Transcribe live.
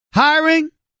Hiring?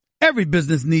 Every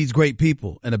business needs great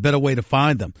people and a better way to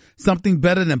find them. Something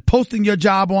better than posting your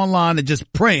job online and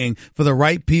just praying for the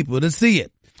right people to see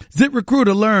it.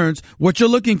 ZipRecruiter learns what you're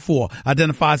looking for,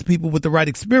 identifies people with the right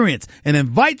experience, and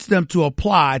invites them to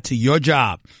apply to your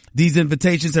job. These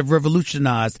invitations have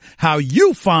revolutionized how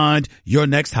you find your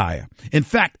next hire. In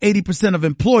fact, 80% of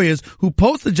employers who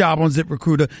post a job on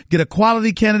ZipRecruiter get a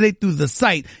quality candidate through the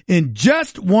site in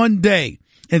just one day.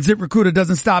 And ZipRecruiter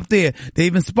doesn't stop there. They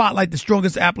even spotlight the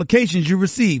strongest applications you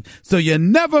receive, so you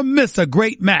never miss a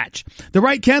great match. The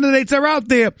right candidates are out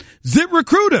there.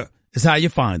 ZipRecruiter is how you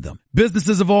find them.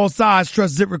 Businesses of all sizes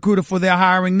trust ZipRecruiter for their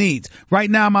hiring needs. Right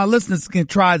now, my listeners can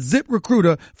try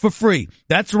ZipRecruiter for free.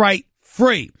 That's right,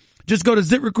 free. Just go to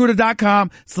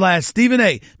ZipRecruiter.com/Stephen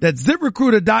A. That's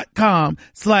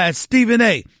ZipRecruiter.com/Stephen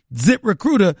A.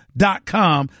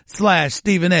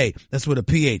 ZipRecruiter.com/Stephen A. That's with a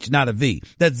PH, not a V.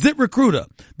 That's ZipRecruiter,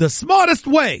 the smartest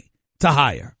way to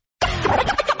hire.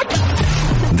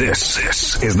 This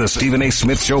is the Stephen A.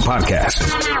 Smith Show podcast.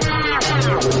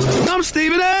 I'm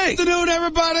Stephen A. Good afternoon,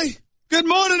 everybody. Good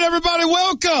morning, everybody.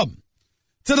 Welcome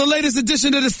to the latest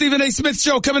edition of the Stephen A. Smith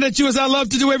Show, coming at you as I love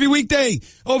to do every weekday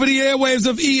over the airwaves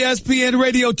of ESPN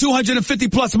Radio, 250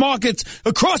 plus markets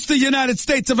across the United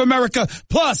States of America,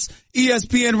 plus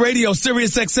ESPN Radio,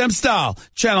 Sirius XM style,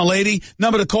 channel 80.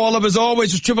 Number to call up as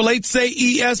always is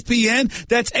 888-SAY-ESPN.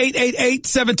 That's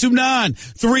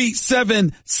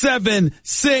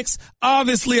 888-729-3776.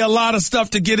 Obviously a lot of stuff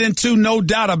to get into, no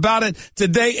doubt about it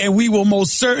today, and we will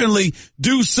most certainly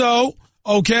do so,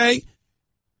 okay?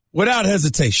 Without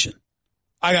hesitation,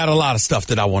 I got a lot of stuff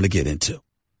that I want to get into.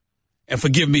 And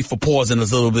forgive me for pausing a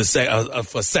little bit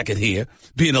for a second here,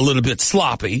 being a little bit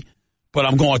sloppy, but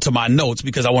I'm going to my notes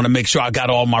because I want to make sure I got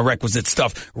all my requisite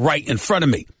stuff right in front of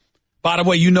me. By the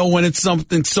way, you know when it's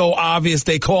something so obvious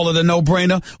they call it a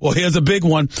no-brainer? Well, here's a big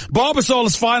one. Barbasol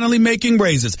is finally making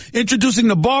razors. Introducing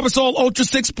the Barbasol Ultra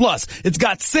 6 Plus. It's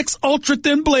got 6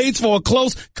 ultra-thin blades for a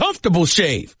close, comfortable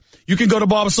shave. You can go to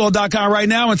Barbasol.com right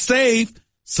now and save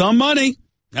some money.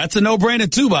 That's a no-brainer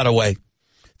too, by the way.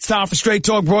 It's time for Straight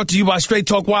Talk, brought to you by Straight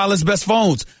Talk Wireless. Best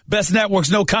phones, best networks,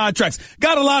 no contracts.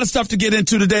 Got a lot of stuff to get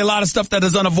into today, a lot of stuff that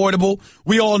is unavoidable.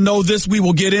 We all know this. We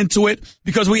will get into it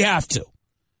because we have to.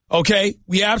 Okay?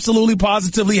 We absolutely,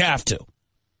 positively have to.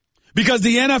 Because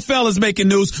the NFL is making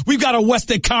news. We've got a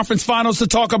Western Conference Finals to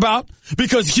talk about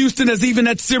because Houston has even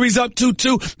that series up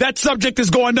 2-2. That subject is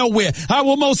going nowhere. I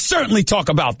will most certainly talk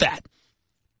about that.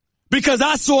 Because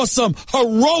I saw some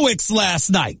heroics last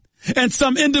night and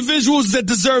some individuals that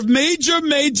deserve major,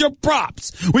 major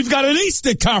props. We've got an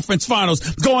Eastern Conference Finals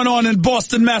going on in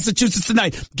Boston, Massachusetts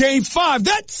tonight. Game 5,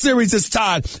 that series is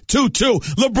tied 2-2.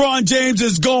 LeBron James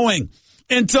is going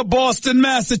into Boston,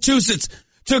 Massachusetts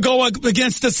to go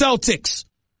against the Celtics.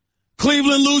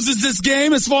 Cleveland loses this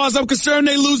game. As far as I'm concerned,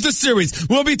 they lose the series.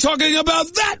 We'll be talking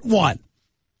about that one.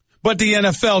 But the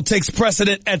NFL takes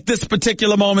precedent at this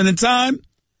particular moment in time.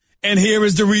 And here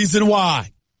is the reason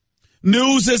why.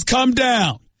 News has come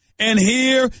down, and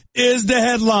here is the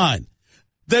headline.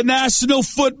 The National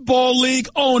Football League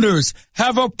owners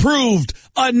have approved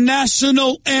a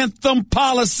national anthem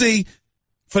policy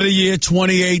for the year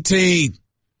 2018.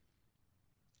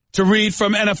 To read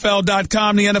from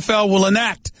NFL.com, the NFL will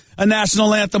enact a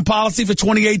national anthem policy for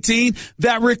 2018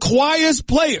 that requires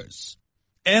players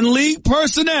and league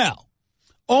personnel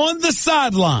on the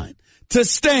sideline to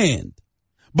stand,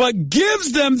 but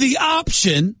gives them the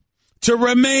option to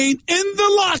remain in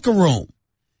the locker room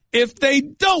if they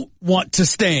don't want to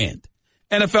stand.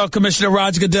 NFL Commissioner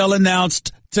Roger Goodell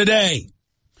announced today.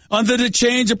 Under the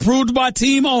change approved by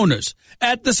team owners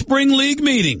at the Spring League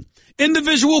meeting,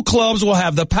 individual clubs will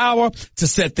have the power to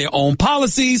set their own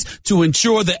policies to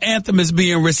ensure the anthem is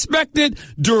being respected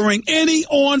during any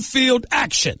on-field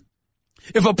action.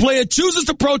 If a player chooses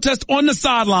to protest on the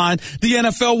sideline, the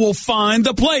NFL will fine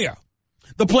the player.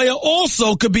 The player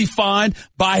also could be fined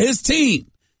by his team.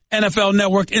 NFL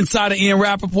Network insider Ian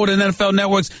Rappaport and NFL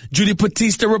Network's Judy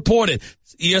Battista reported.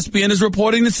 ESPN is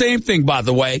reporting the same thing, by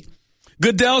the way.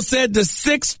 Goodell said the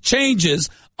 6 changes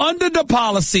under the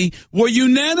policy were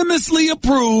unanimously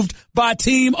approved by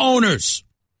team owners.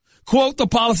 Quote, the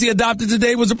policy adopted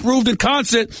today was approved in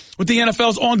concert with the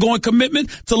NFL's ongoing commitment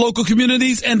to local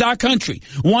communities and our country,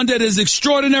 one that is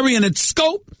extraordinary in its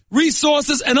scope,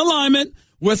 resources, and alignment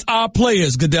with our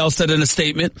players, Goodell said in a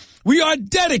statement. We are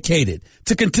dedicated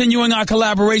to continuing our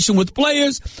collaboration with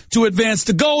players to advance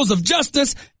the goals of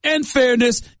justice and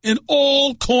fairness in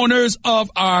all corners of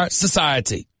our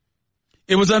society.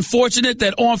 It was unfortunate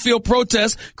that on-field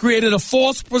protests created a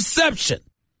false perception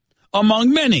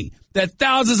among many that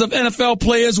thousands of NFL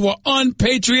players were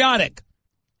unpatriotic.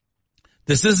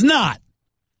 This is not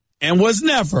and was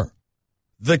never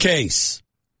the case.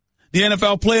 The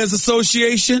NFL Players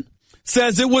Association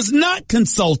says it was not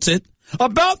consulted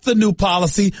about the new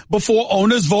policy before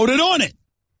owners voted on it.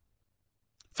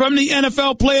 From the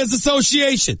NFL Players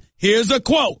Association, here's a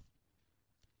quote.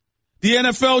 The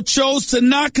NFL chose to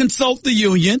not consult the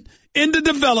union in the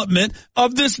development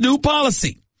of this new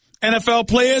policy. NFL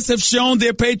players have shown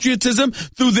their patriotism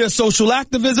through their social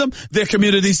activism, their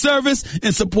community service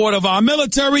in support of our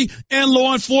military and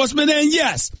law enforcement, and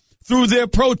yes, through their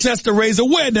protest to raise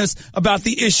awareness about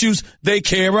the issues they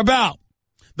care about.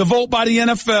 The vote by the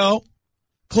NFL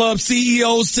club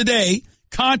CEOs today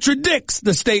contradicts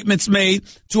the statements made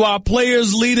to our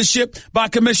players' leadership by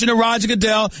Commissioner Roger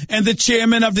Goodell and the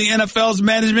chairman of the NFL's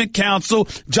Management Council,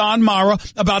 John Mara,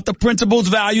 about the principles,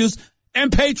 values, and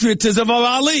patriotism of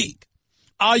our league.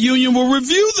 Our union will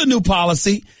review the new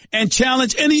policy and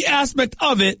challenge any aspect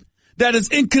of it that is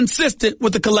inconsistent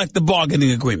with the collective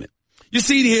bargaining agreement. You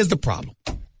see, here's the problem.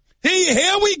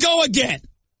 Here we go again.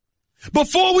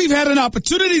 Before we've had an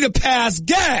opportunity to pass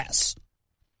gas,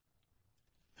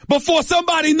 before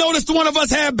somebody noticed one of us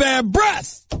had bad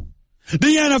breath, the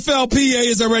NFLPA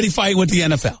is already fighting with the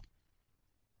NFL.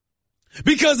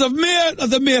 Because of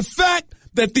the mere fact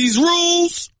that these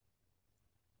rules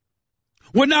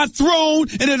were not thrown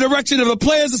in the direction of the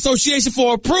Players Association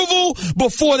for approval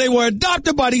before they were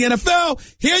adopted by the NFL.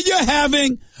 Here you're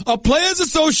having a Players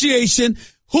Association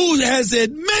who has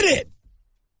admitted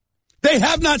they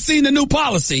have not seen the new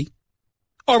policy,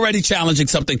 already challenging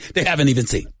something they haven't even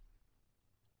seen.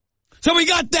 So we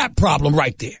got that problem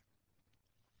right there.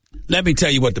 Let me tell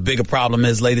you what the bigger problem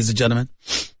is, ladies and gentlemen.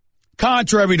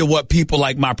 Contrary to what people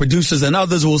like my producers and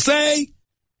others will say,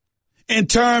 in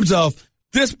terms of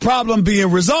this problem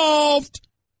being resolved,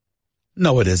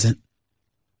 no, it isn't.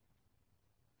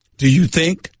 Do you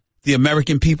think the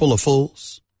American people are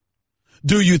fools?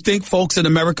 Do you think folks in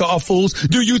America are fools?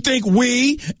 Do you think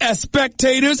we, as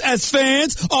spectators, as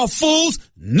fans, are fools?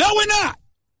 No, we're not.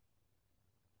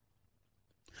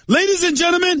 Ladies and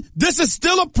gentlemen, this is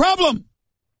still a problem.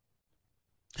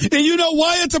 And you know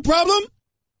why it's a problem?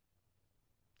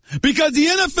 Because the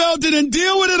NFL didn't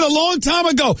deal with it a long time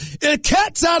ago. The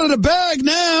cat's out of the bag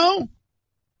now.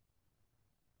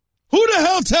 Who the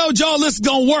hell told y'all this is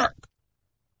going to work?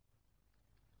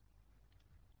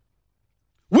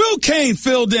 Will Kane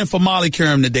filled in for Molly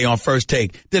Qerim today on First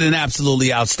Take, did an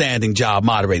absolutely outstanding job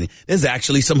moderating. There's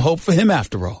actually some hope for him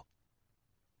after all.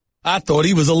 I thought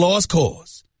he was a lost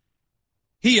cause.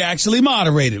 He actually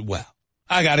moderated well.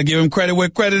 I got to give him credit where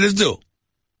credit is due.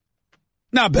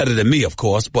 Not better than me, of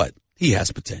course, but he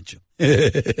has potential.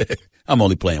 I'm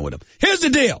only playing with him. Here's the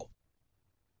deal.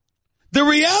 The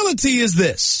reality is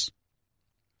this.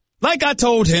 Like I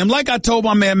told him, like I told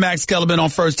my man Max Kellerman on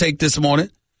First Take this morning,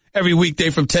 every weekday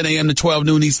from 10 a.m. to 12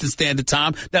 noon Eastern Standard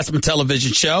Time. That's my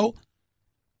television show.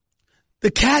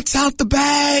 The cat's out the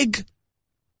bag.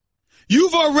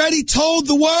 You've already told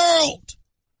the world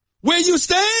where you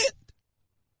stand.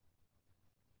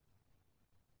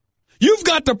 You've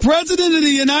got the President of the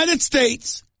United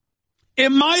States,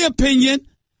 in my opinion,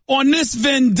 on this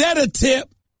vendetta tip,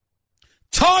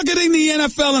 targeting the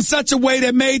NFL in such a way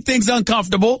that made things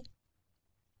uncomfortable.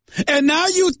 And now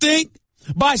you think,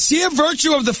 by sheer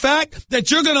virtue of the fact that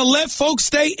you're going to let folks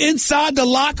stay inside the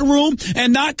locker room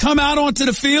and not come out onto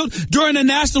the field during the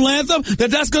national anthem,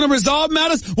 that's going to resolve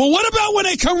matters? Well, what about when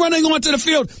they come running onto the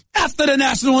field after the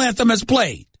national anthem is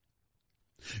played?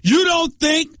 You don't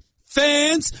think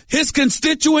fans, his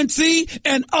constituency,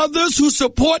 and others who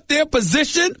support their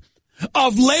position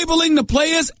of labeling the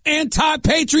players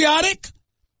anti-patriotic?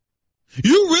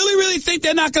 You really think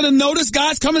they're not going to notice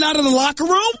guys coming out of the locker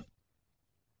room?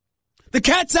 The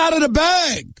cat's out of the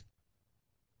bag.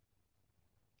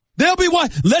 They'll be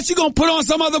what? Unless you're going to put on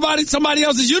somebody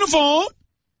else's uniform,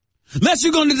 unless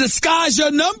you're going to disguise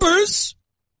your numbers,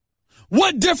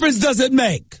 what difference does it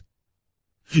make?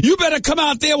 You better come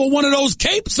out there with one of those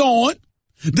capes on,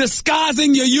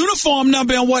 disguising your uniform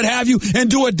number and what have you, and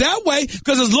do it that way,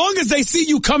 because as long as they see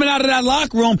you coming out of that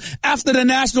locker room after the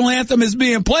national anthem is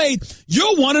being played,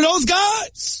 you're one of those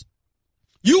guys.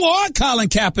 You are Colin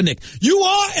Kaepernick. You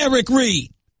are Eric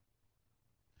Reed.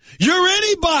 You're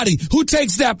anybody who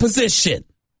takes that position.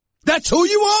 That's who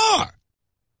you are.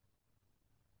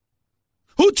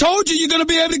 Who told you you're going to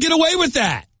be able to get away with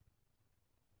that?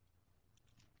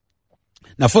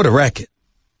 Now, for the record,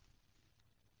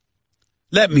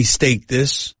 let me state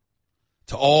this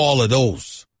to all of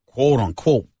those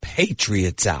quote-unquote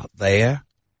patriots out there.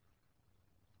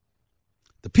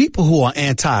 The people who are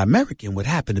anti-American would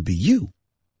happen to be you.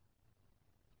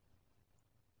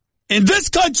 In this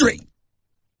country,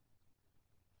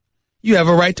 you have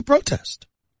a right to protest.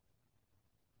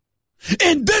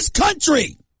 In this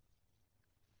country,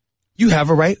 you have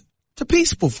a right to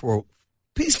peaceful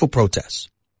protests.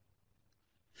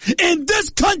 In this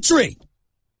country,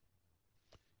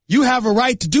 you have a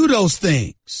right to do those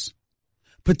things,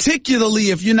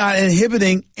 particularly if you're not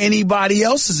inhibiting anybody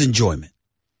else's enjoyment.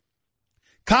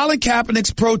 Colin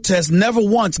Kaepernick's protest never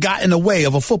once got in the way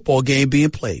of a football game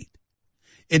being played.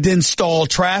 It didn't stall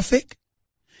traffic.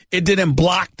 It didn't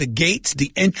block the gates,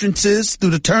 the entrances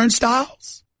through the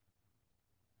turnstiles.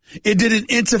 It didn't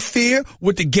interfere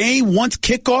with the game once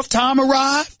kickoff time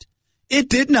arrived. It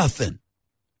did nothing.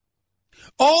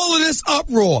 All of this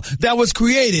uproar that was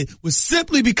created was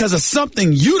simply because of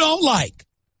something you don't like.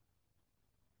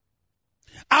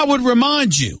 I would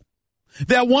remind you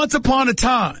that once upon a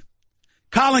time,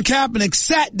 Colin Kaepernick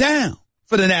sat down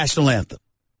for the national anthem.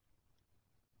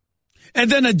 And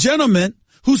then a gentleman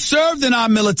who served in our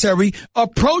military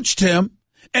approached him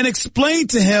and explained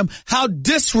to him how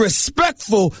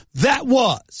disrespectful that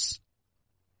was.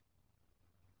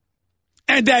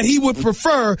 And that he would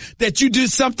prefer that you do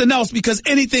something else because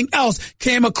anything else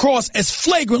came across as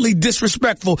flagrantly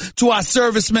disrespectful to our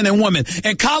servicemen and women.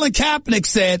 And Colin Kaepernick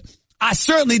said, I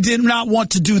certainly did not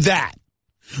want to do that,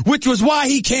 which was why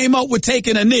he came up with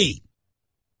taking a knee.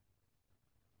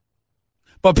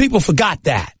 But people forgot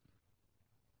that.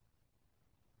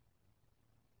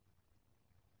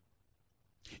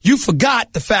 You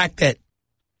forgot the fact that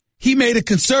he made a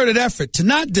concerted effort to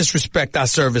not disrespect our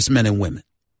servicemen and women.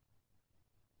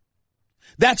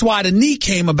 That's why the knee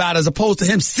came about as opposed to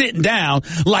him sitting down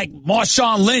like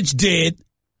Marshawn Lynch did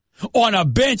on a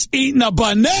bench eating a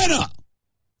banana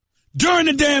during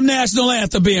the damn national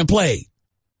anthem being played.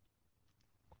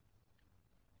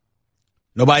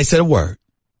 Nobody said a word.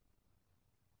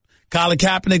 Colin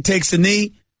Kaepernick takes a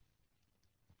knee.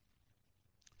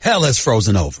 Hell has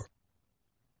frozen over.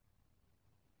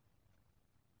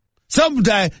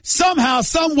 Someday, somehow,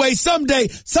 some way, someday,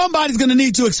 somebody's going to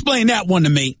need to explain that one to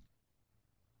me.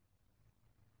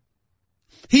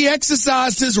 He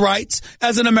exercised his rights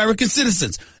as an American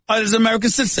citizen.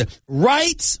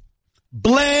 Rights,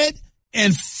 bled,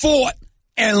 and fought,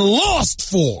 and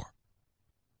lost for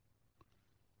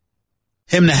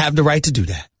him to have the right to do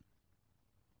that.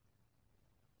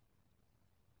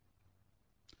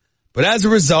 But as a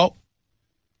result,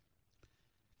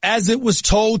 as it was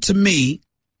told to me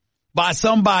by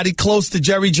somebody close to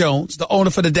Jerry Jones, the owner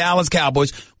for the Dallas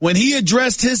Cowboys, when he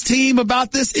addressed his team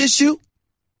about this issue,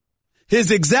 his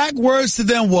exact words to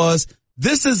them was,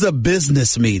 this is a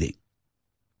business meeting.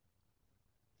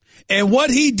 And what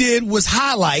he did was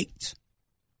highlight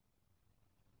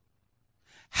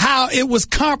how it was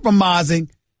compromising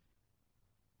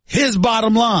his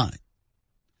bottom line,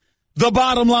 the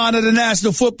bottom line of the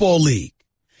National Football League,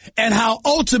 and how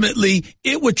ultimately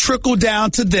it would trickle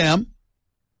down to them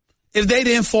if they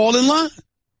didn't fall in line.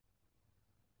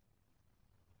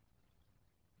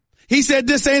 He said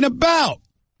this ain't about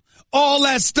all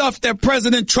that stuff that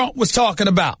President Trump was talking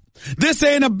about. This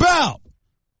ain't about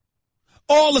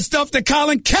all the stuff that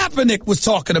Colin Kaepernick was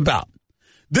talking about.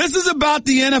 This is about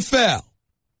the NFL.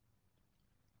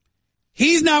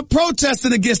 He's not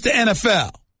protesting against the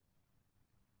NFL.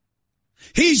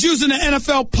 He's using the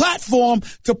NFL platform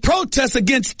to protest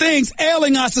against things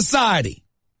ailing our society,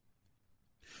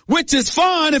 which is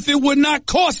fine if it would not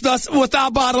cost us with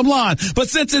our bottom line. But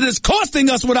since it is costing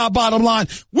us with our bottom line,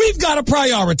 we've got to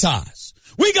prioritize.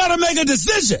 We got to make a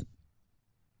decision.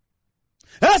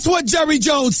 That's what Jerry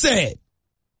Jones said.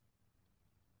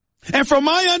 And from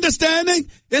my understanding,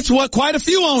 it's what quite a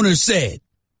few owners said.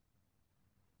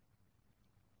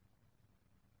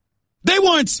 They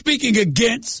weren't speaking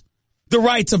against the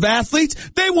rights of athletes.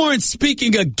 They weren't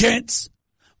speaking against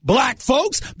black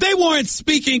folks. They weren't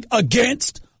speaking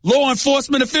against law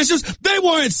enforcement officials. They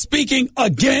weren't speaking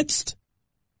against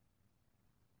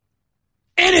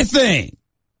anything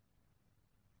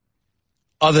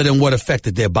other than what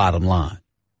affected their bottom line.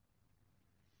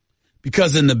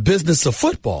 Because in the business of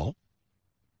football,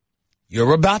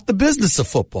 you're about the business of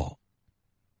football.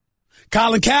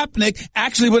 Colin Kaepernick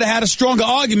actually would have had a stronger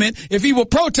argument if he were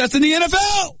protesting the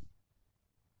NFL.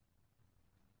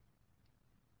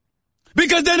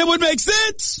 Because then it would make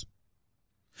sense.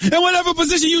 And whatever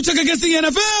position you took against the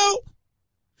NFL,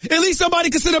 at least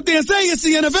somebody could sit up there and say it's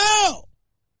the NFL.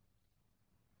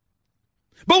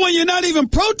 But when you're not even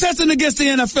protesting against the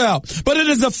NFL, but it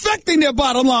is affecting their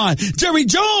bottom line, Jerry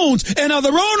Jones and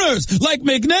other owners like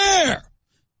McNair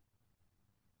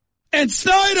and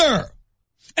Snyder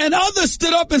and others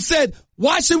stood up and said,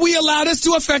 why should we allow this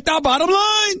to affect our bottom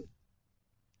line?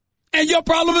 And your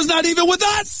problem is not even with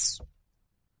us.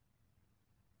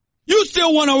 You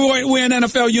still want to wear an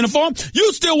NFL uniform.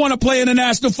 You still want to play in the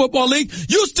National Football League.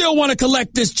 You still want to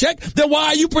collect this check. Then why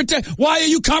are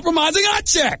you compromising our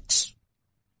checks?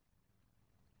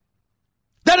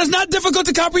 That is not difficult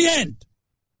to comprehend.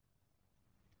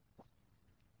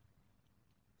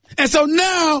 And so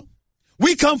now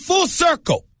we come full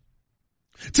circle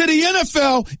to the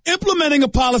NFL implementing a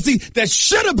policy that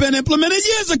should have been implemented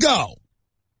years ago.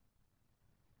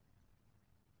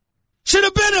 Should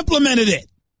have been implemented it.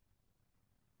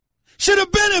 Should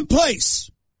have been in place.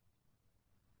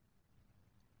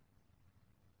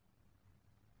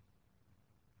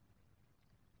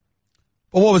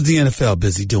 But what was the NFL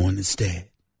busy doing instead?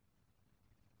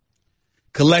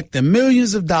 Collecting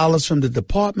millions of dollars from the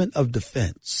Department of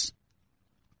Defense.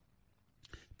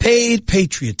 Paid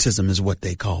patriotism is what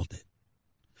they called it.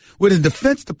 Where the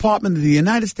Defense Department of the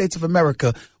United States of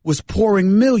America was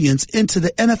pouring millions into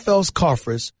the NFL's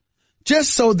coffers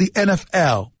just so the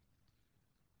NFL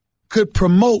could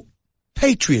promote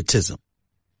patriotism.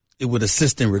 It would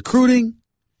assist in recruiting.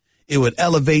 It would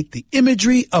elevate the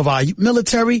imagery of our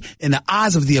military in the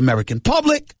eyes of the American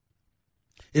public.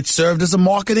 It served as a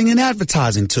marketing and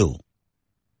advertising tool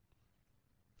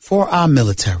for our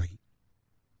military.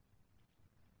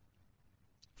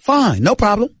 Fine, no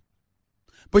problem.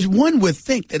 But one would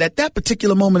think that at that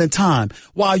particular moment in time,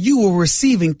 while you were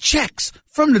receiving checks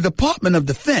from the Department of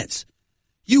Defense,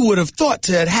 you would have thought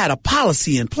to have had a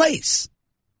policy in place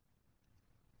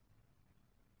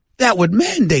that would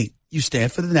mandate you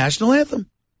stand for the national anthem.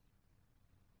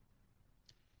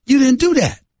 You didn't do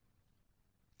that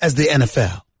as the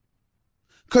NFL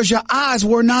because your eyes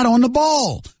were not on the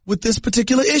ball with this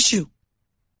particular issue.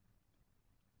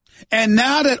 And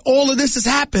now that all of this has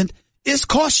happened, it's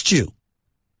cost you.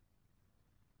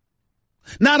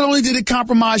 Not only did it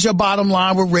compromise your bottom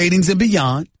line with ratings and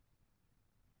beyond,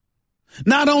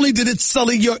 not only did it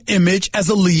sully your image as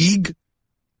a league,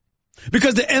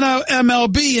 because the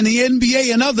MLB and the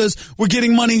NBA and others were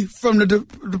getting money from the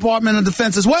Department of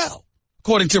Defense as well,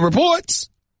 according to reports.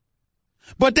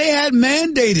 But they had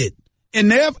mandated in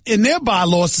their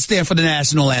bylaws to stand for the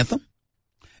national anthem.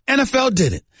 NFL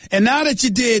did it. And now that you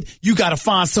did, you got to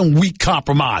find some weak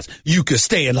compromise. You could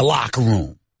stay in the locker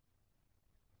room.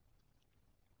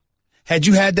 Had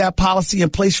you had that policy in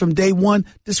place from day one,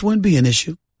 this wouldn't be an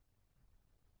issue.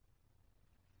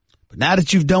 But now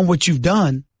that you've done what you've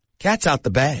done, cat's out the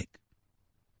bag.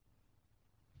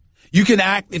 You can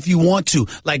act if you want to,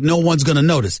 like no one's going to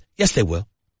notice. Yes, they will.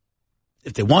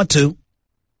 If they want to.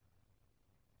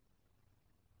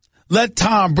 Let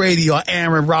Tom Brady or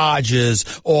Aaron Rodgers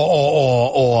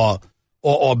or Ben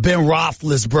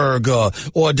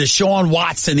Roethlisberger or Deshaun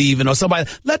Watson even or somebody,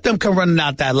 let them come running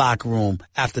out that locker room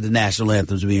after the national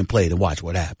anthem's being played and watch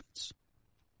what happens.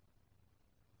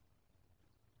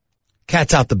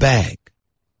 Cat's out the bag.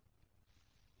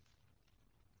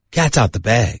 Cat's out the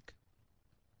bag.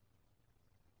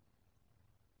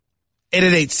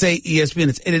 888-SAY-ESPN.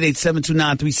 It's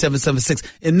 888-729-3776.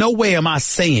 In no way am I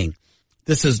saying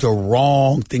this is the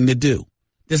wrong thing to do.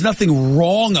 There's nothing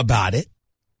wrong about it.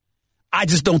 I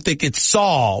just don't think it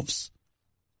solves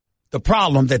the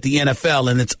problem that the NFL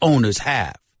and its owners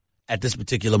have at this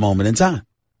particular moment in time.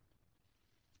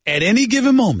 At any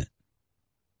given moment,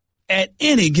 the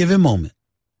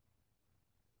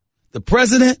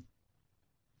president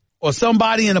or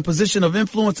somebody in a position of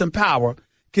influence and power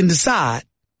can decide,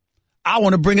 I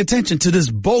want to bring attention to this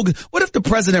bogus. What if the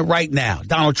president right now,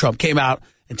 Donald Trump, came out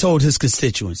and told his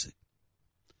constituency,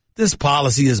 this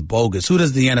policy is bogus. Who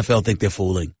does the NFL think they're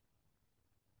fooling?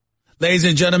 Ladies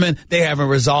and gentlemen, they haven't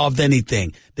resolved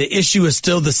anything. The issue is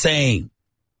still the same.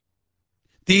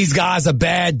 These guys are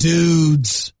bad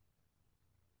dudes.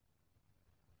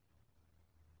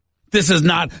 This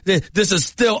is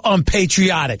still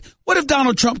unpatriotic. What if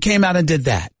Donald Trump came out and did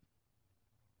that?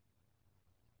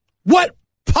 What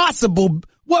possible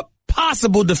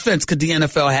defense could the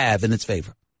NFL have in its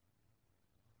favor?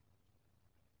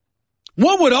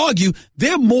 One would argue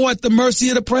they're more at the mercy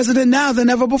of the president now than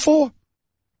ever before.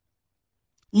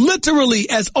 Literally,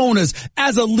 as owners,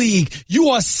 as a league, you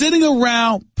are sitting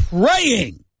around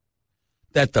praying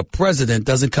that the president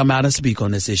doesn't come out and speak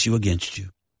on this issue against you.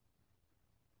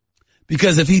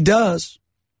 Because if he does,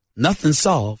 nothing's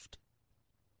solved.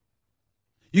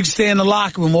 You can stay in the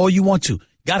locker room all you want to.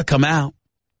 Got to come out.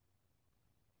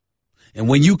 And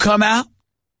when you come out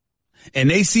and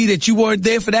they see that you weren't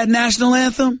there for that national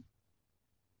anthem,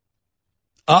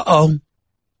 uh-oh.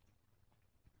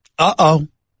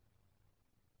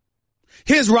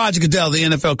 Here's Roger Goodell, the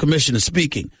NFL commissioner,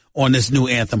 speaking on this new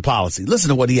anthem policy. Listen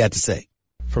to what he had to say.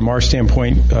 From our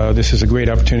standpoint, this is a great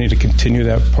opportunity to continue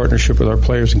that partnership with our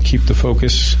players and keep the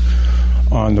focus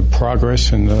on the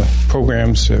progress and the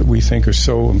programs that we think are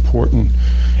so important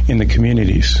in the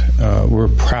communities. We're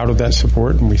proud of that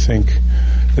support, and we think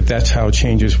that that's how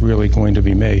change is really going to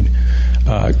be made.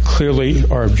 Clearly,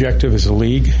 our objective as a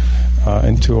league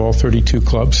and to all 32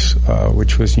 clubs,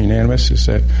 which was unanimous, is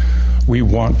that we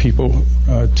want people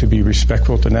to be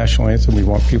respectful to the national anthem. We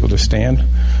want people to stand.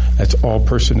 That's all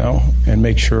personnel, and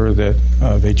make sure that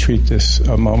they treat this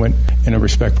moment in a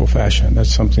respectful fashion.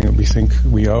 That's something that we think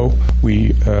we owe.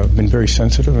 We have been very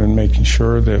sensitive in making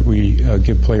sure that we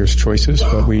give players choices,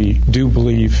 but we do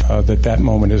believe that that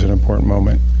moment is an important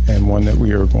moment and one that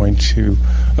we are going to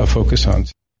focus on.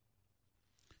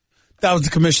 That was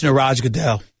the Commissioner, Roger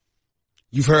Goodell.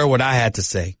 You've heard what I had to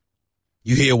say.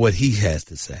 You hear what he has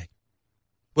to say.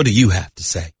 What do you have to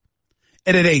say?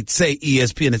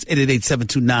 888-SAY-ESPN. It's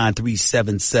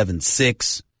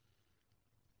 888-729-3776.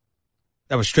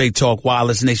 That was Straight Talk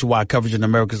Wireless, nationwide coverage in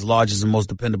America's largest and most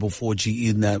dependable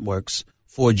 4G networks,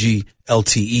 4G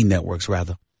LTE networks,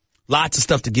 rather. Lots of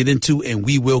stuff to get into, and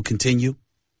we will continue.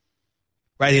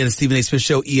 Right here on the Stephen A. Smith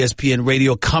Show, ESPN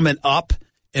Radio. Coming up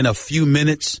in a few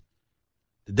minutes,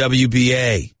 the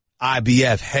WBA,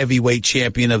 IBF heavyweight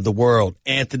champion of the world,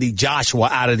 Anthony Joshua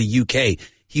out of the UK.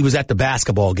 He was at the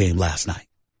basketball game last night.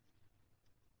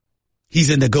 He's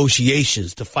in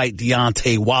negotiations to fight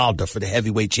Deontay Wilder for the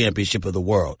heavyweight championship of the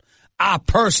world. I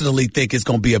personally think it's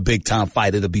going to be a big-time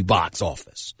fight. It'll be box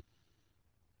office.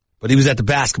 But he was at the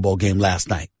basketball game last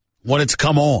night. Wanted to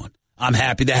come on. I'm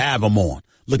happy to have him on.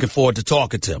 Looking forward to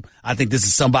talking to him. I think this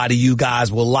is somebody you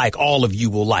guys will like. All of you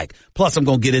will like. Plus, I'm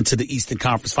going to get into the Eastern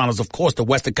Conference Finals. Of course, the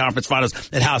Western Conference Finals,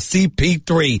 and how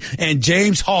CP3 and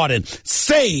James Harden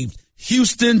saved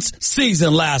Houston's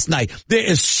season last night. There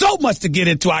is so much to get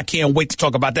into. I can't wait to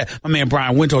talk about that. My man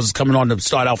Brian Windhorst is coming on to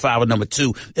start out for hour number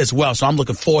 2 as well, so I'm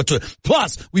looking forward to it.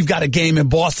 Plus, we've got a game in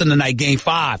Boston tonight, Game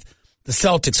 5. The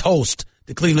Celtics host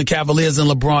the Cleveland Cavaliers and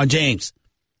LeBron James.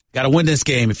 Got to win this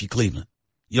game if you're Cleveland.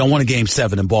 You don't want a Game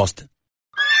 7 in Boston.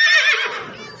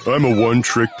 I'm a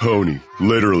one-trick pony,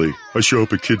 literally. I show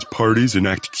up at kids' parties and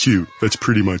act cute. That's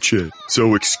pretty much it.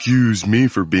 So excuse me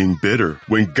for being bitter.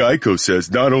 When Geico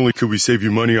says not only could we save you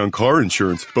money on car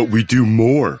insurance, but we do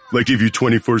more. Like give you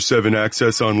 24/7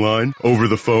 access online, over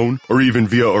the phone, or even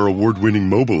via our award-winning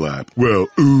mobile app. Well,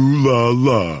 ooh la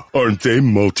la. Aren't they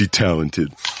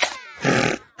multi-talented?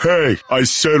 Hey, I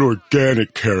said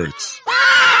organic carrots.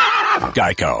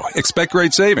 Geico. Expect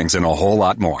great savings and a whole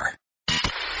lot more.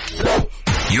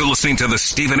 You're listening to the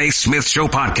Stephen A. Smith Show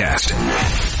podcast.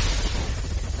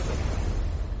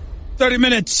 30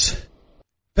 minutes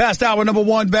past hour number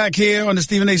 1 back here on the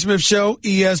Stephen A. Smith Show,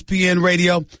 ESPN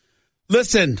Radio.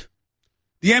 Listen,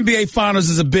 the NBA Finals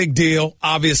is a big deal,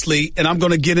 obviously, and I'm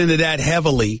going to get into that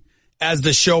heavily as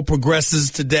the show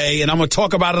progresses today, and I'm going to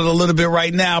talk about it a little bit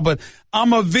right now, but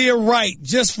I'm going to veer right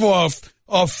just for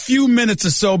a few minutes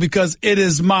or so because it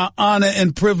is my honor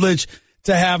and privilege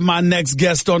to have my next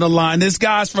guest on the line. This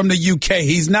guy's from the UK.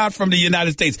 He's not from the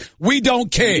United States. We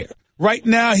don't care. Right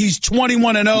now, he's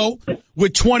 21-0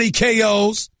 with 20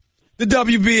 KOs. The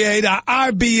WBA, the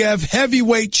IBF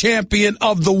heavyweight champion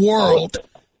of the world,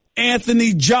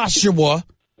 Anthony Joshua,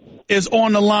 is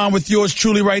on the line with yours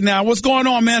truly right now. What's going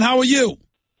on, man? How are you?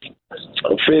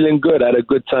 I'm feeling good. I had a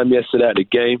good time yesterday at the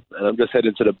game, and I'm just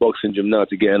heading to the boxing gym now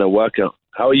to get in a workout.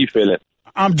 How are you feeling?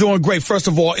 I'm doing great. First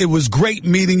of all, it was great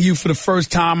meeting you for the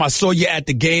first time. I saw you at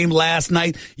the game last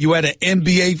night. You had an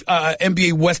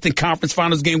NBA Western Conference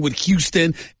Finals game with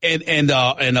Houston and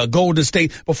Golden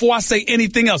State. Before I say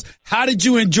anything else, how did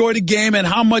you enjoy the game, and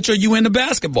how much are you into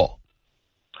basketball?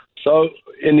 So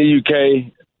in the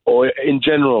UK, or in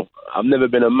general, I've never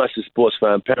been a massive sports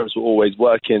fan. Parents were always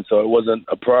working, so it wasn't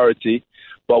a priority.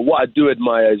 But what I do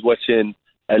admire is watching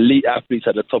elite athletes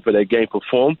at the top of their game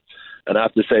perform. And I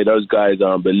have to say, those guys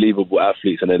are unbelievable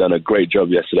athletes, and they've done a great job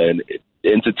yesterday. And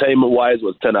entertainment-wise,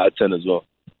 was 10 out of 10 as well.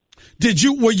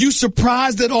 Were you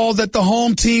surprised at all that the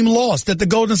home team lost, that the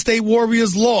Golden State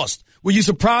Warriors lost? Were you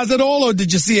surprised at all, or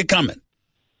did you see it coming?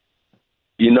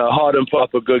 You know, Harden put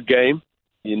up a good game.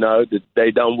 You know,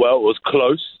 they done well. It was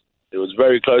close. It was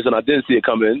very close, and I didn't see it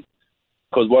coming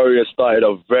because Warriors started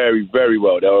off very, very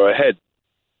well. They were ahead.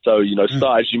 So, you know,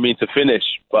 start as you mean to finish.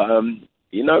 But,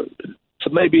 you know, so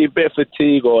maybe a bit of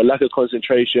fatigue or lack of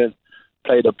concentration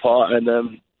played a part,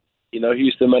 and you know,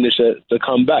 Houston managed to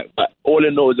come back. But all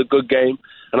in all, it was a good game,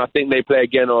 and I think they play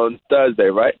again on Thursday,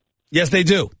 right? Yes, they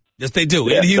do. Yes, they do.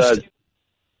 Yeah, in Houston.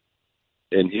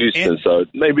 In Houston, so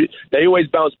maybe they always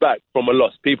bounce back from a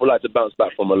loss. People like to bounce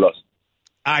back from a loss.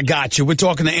 I got you. We're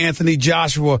talking to Anthony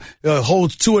Joshua,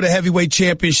 holds 2 of the heavyweight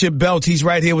championship belts. He's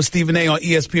right here with Stephen A. on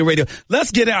ESPN Radio. Let's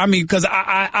get it. I mean, because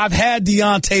I've had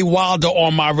Deontay Wilder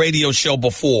on my radio show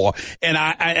before, and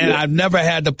I've never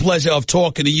had the pleasure of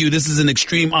talking to you. This is an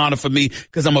extreme honor for me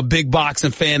because I'm a big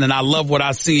boxing fan, and I love what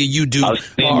I see you do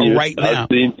right now.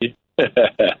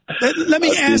 Let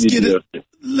me ask you this.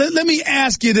 Let me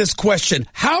ask you this question.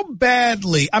 How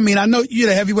badly, I mean, I know you're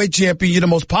the heavyweight champion. You're the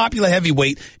most popular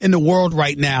heavyweight in the world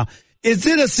right now. Is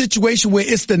it a situation where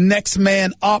it's the next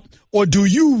man up, or do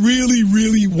you really,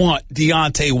 really want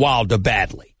Deontay Wilder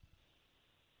badly?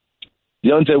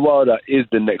 Deontay Wilder is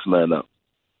the next man up.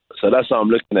 So that's how I'm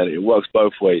looking at it. It works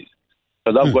both ways.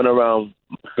 Because I've gone around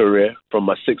my career from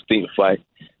my 16th fight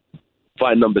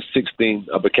number 16,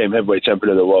 I became heavyweight champion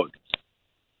of the world.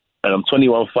 And I'm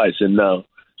 21 fights in now.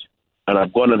 And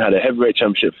I've gone and had a heavyweight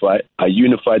championship fight. I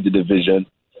unified the division.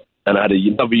 And I had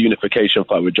another unification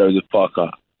fight with Joseph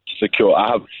Parker to secure.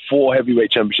 I have 4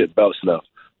 heavyweight championship belts now.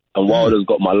 And Wilder's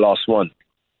got my last one.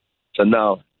 So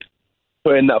now,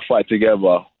 putting that fight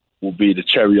together will be the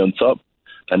cherry on top.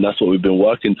 And that's what we've been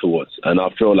working towards. And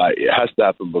I feel like it has to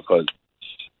happen because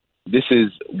this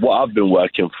is what I've been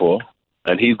working for.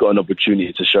 And he's got an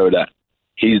opportunity to show that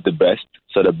he's the best.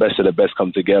 So the best of the best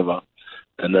come together.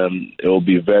 And it will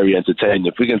be very entertaining.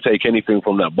 If we can take anything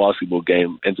from that basketball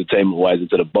game, entertainment-wise,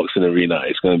 into the boxing arena,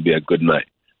 it's going to be a good night.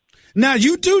 Now,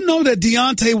 you do know that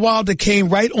Deontay Wilder came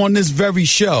right on this very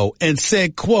show and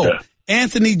said, quote,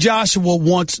 Anthony Joshua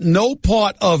wants no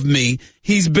part of me.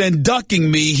 He's been ducking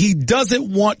me. He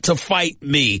doesn't want to fight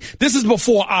me. This is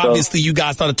before, obviously, you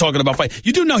guys started talking about fight.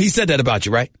 You do know he said that about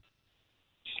you, right?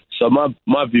 So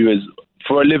my view is,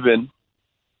 for a living,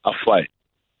 I fight.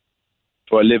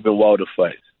 For a living, Wilder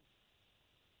fights.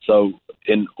 So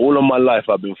in all of my life,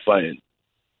 I've been fighting.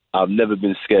 I've never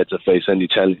been scared to face any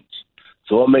challenge.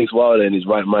 So what makes Wilder in his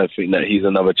right mind think that he's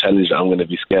another challenge that I'm going to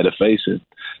be scared of facing?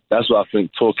 That's why I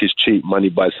think talk is cheap, money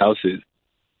buys houses.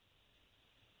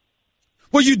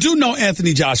 Well, you do know,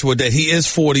 Anthony Joshua, that he is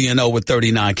 40-0 with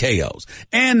 39 KOs.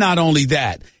 And not only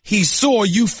that, he saw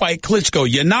you fight Klitschko.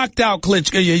 You knocked out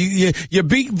Klitschko. You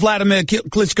beat Vladimir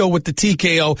Klitschko with the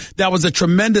TKO. That was a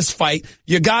tremendous fight.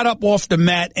 You got up off the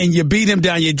mat and you beat him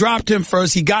down. You dropped him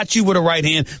first. He got you with a right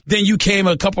hand. Then you came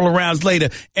a couple of rounds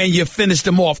later and you finished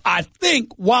him off. I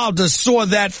think Wilder saw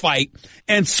that fight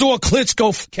and saw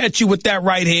Klitschko catch you with that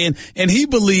right hand, and he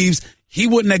believes he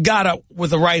wouldn't have got up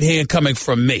with a right hand coming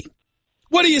from me.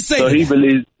 What do you say? So he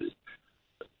believes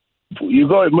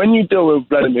when you deal with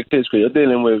Vladimir Klitschko, you're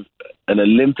dealing with an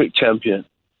Olympic champion,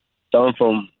 someone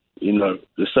from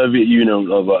the Soviet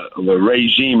Union of a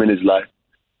regime in his life.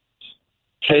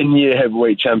 10-year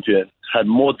heavyweight champion, had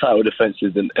more title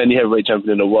defenses than any heavyweight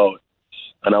champion in the world.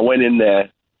 And I went in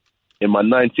there in my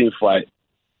 19th fight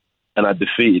and I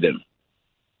defeated him.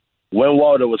 When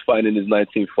Wilder was fighting in his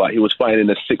 19th fight, he was fighting in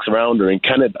a 6-rounder in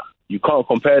Canada. You can't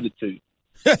compare the two.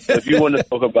 So if you want to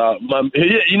talk about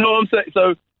you know what I'm saying?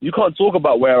 So you can't talk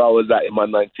about where I was at in my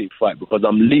 19th fight because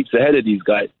I'm leaps ahead of these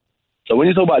guys. So when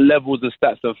you talk about levels and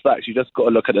stats and facts, you just got to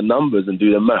look at the numbers and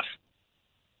do the math.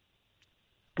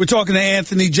 We're talking to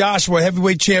Anthony Joshua,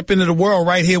 heavyweight champion of the world,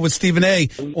 right here with Stephen A.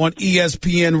 on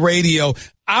ESPN Radio.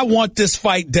 I want this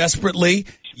fight desperately.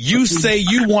 You say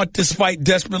you want this fight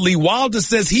desperately. Wilder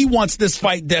says he wants this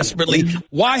fight desperately.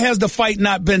 Why has the fight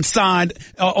not been signed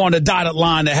on a dotted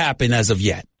line to happen as of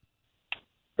yet?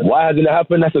 Why hasn't it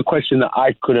happened? That's a question that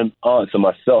I couldn't answer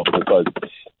myself because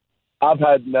I've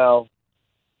had now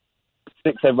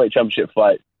 6 heavyweight championship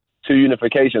fights, 2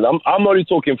 unifications. I'm only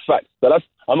talking facts. So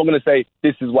I'm not going to say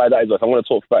this is why that is. I'm going to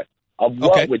talk facts. I've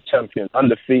worked with champions,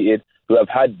 undefeated, who have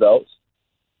had belts,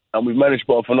 and we've managed to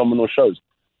put on phenomenal shows.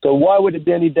 So why would it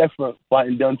be any different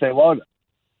fighting Deontay Wilder?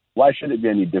 Why should it be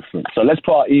any different? So let's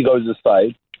put our egos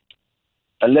aside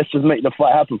and let's just make the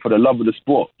fight happen for the love of the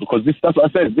sport. Because that's what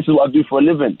I said. This is what I do for a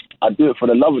living. I do it for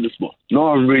the love of the sport. No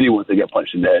one really wants to get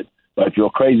punched in the head. But if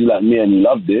you're crazy like me and you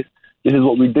love this is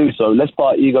what we do. So let's put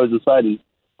our egos aside and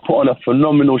put on a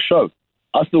phenomenal show.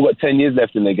 I've still got 10 years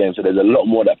left in the game, so there's a lot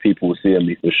more that people will see in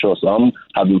me for sure. So I'm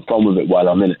having fun with it while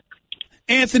I'm in it.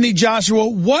 Anthony Joshua,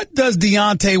 what does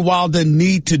Deontay Wilder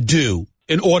need to do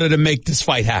in order to make this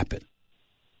fight happen?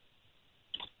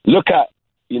 Look at,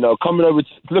 coming over,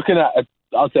 looking at,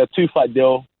 I'll say a 2-fight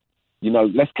deal.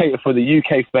 Let's cater for the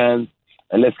UK fans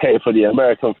and let's cater for the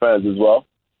American fans as well.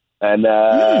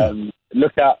 And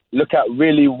look at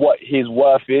really what his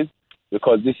worth is,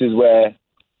 because this is where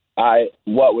I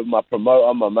work with my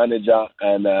promoter, my manager,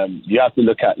 and you have to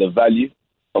look at the value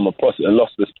from a profit and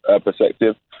loss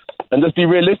perspective. And just be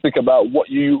realistic about what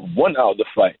you want out of the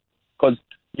fight. Because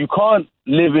you can't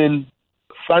live in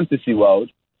fantasy world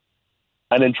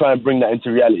and then try and bring that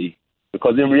into reality.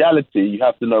 Because in reality, you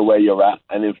have to know where you're at.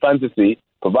 And in fantasy,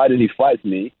 provided he fights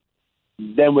me,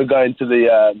 then we're going to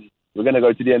we're going to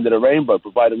go to the end of the rainbow,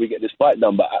 provided we get this fight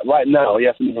done. But right now, he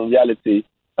has to live in reality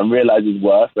and realize his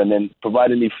worth. And then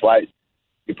provided he fights,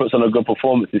 he puts on a good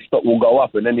performance, his stock will go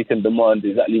up, and then he can demand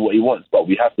exactly what he wants. But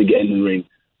we have to get in the ring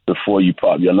before you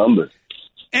put up your numbers.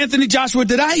 Anthony Joshua,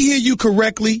 did I hear you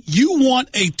correctly? You want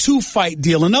a 2-fight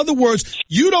deal. In other words,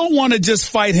 you don't want to just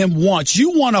fight him once.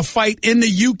 You want to fight in the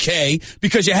UK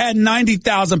because you had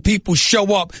 90,000 people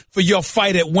show up for your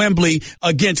fight at Wembley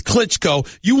against Klitschko.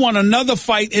 You want another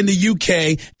fight in the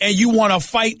UK, and you want a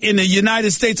fight in the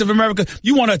United States of America.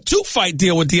 You want a 2-fight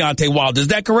deal with Deontay Wilder. Is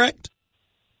that correct?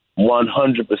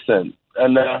 100%.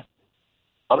 And I'm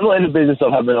not in the business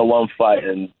of having a one fight,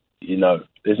 and,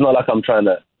 it's not like I'm trying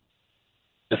to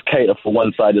just cater for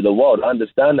one side of the world. I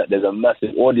understand that there's a massive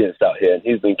audience out here, and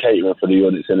he's been catering for the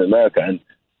audience in America. And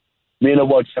being a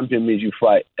world champion means you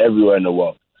fight everywhere in the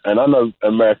world. And I know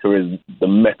America is the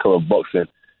mecca of boxing,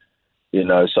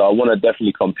 so I want to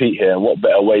definitely compete here. And what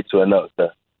better way to announce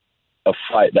a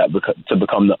fight to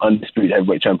become the undisputed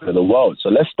heavyweight champion of the world? So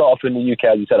let's start off in the UK.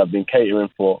 As you said, I've been catering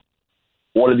for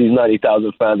all of these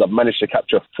 90,000 fans. I've managed to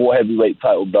capture 4 heavyweight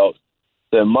title belts.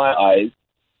 So in my eyes,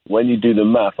 when you do the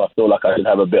math, I feel like I should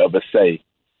have a bit of a say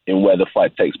in where the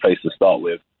fight takes place to start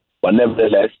with. But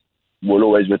nevertheless, we'll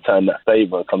always return that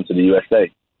favor and come to the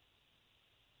USA.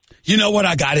 You know what?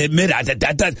 I got to admit,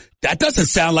 that doesn't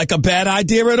sound like a bad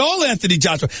idea at all, Anthony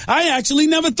Joshua. I actually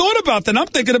never thought about that. I'm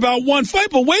thinking about one fight,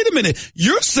 but wait a minute.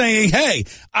 You're saying, hey,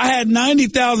 I had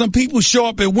 90,000 people show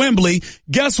up at Wembley.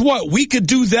 Guess what? We could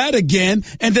do that again,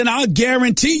 and then I'll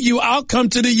guarantee you I'll come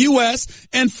to the U.S.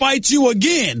 and fight you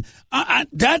again.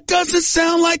 That doesn't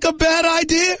sound like a bad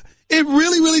idea. It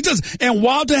really, really does. And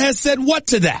Wilder has said what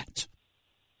to that?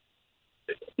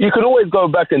 You can always go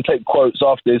back and take quotes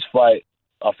after his fight,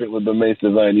 I think, with Bermane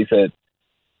Sylvain. He said,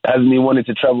 didn't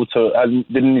he travel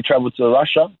to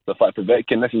Russia to fight for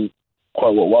Vetkin? This is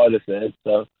quite what Wilder said.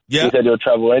 So yeah. He said he'll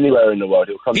travel anywhere in the world.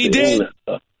 He'll come to England.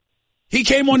 So. He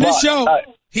came on this show.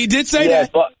 He did say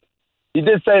that. But he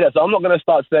did say that. So I'm not going to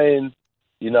start saying,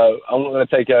 I'm not going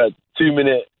to take a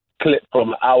 2-minute clip from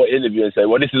an hour interview and say,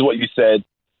 well, this is what you said,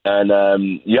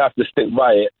 and you have to stick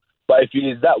by it. But if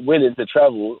he's that willing to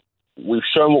travel, we've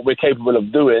shown what we're capable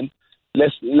of doing.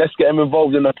 Let's get him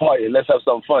involved in the party. Let's have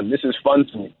some fun. This is fun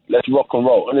to me. Let's rock and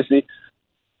roll. Honestly,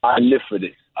 I live for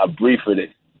this. I breathe for this.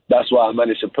 That's why I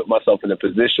managed to put myself in a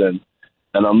position,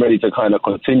 and I'm ready to kind of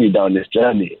continue down this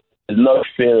journey. There's no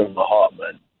fear in my heart,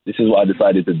 man. This is what I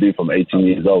decided to do from 18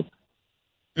 years old.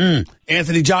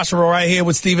 Anthony Joshua right here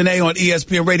with Stephen A. on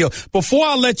ESPN Radio. Before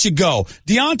I let you go,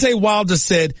 Deontay Wilder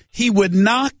said he would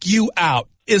knock you out.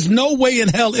 There's no way in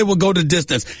hell it will go the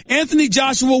distance. Anthony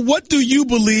Joshua, what do you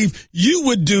believe you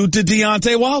would do to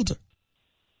Deontay Wilder?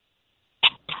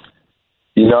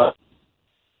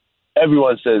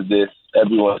 Everyone says this,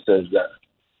 everyone says that.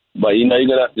 But, you're going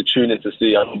to have to tune in to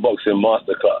see a boxing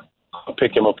masterclass. I'll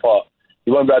pick him apart.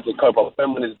 He won't be able to cope. I'll put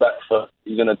him on his back foot.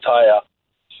 He's going to tire.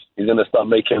 He's going to start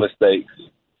making mistakes.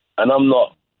 And I'm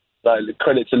not,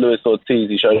 credit to Luis Ortiz,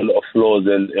 he showed a lot of flaws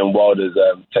in Wilder's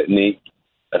technique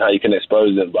and how you can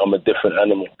expose him, but I'm a different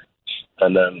animal.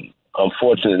 And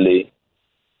unfortunately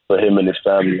for him and his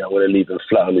family, I want to leave him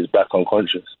flat on his back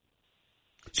unconscious.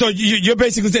 So you're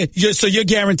basically saying, you're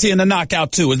guaranteeing a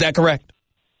knockout too, is that correct?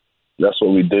 That's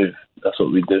what we do. That's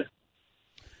what we do.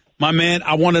 My man,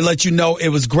 I want to let you know it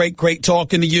was great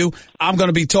talking to you. I'm going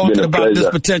to be talking about this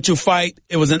potential fight.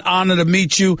 It was an honor to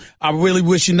meet you. I really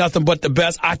wish you nothing but the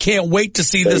best. I can't wait to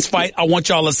see this fight. I want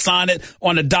y'all to sign it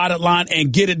on the dotted line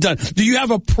and get it done. Do you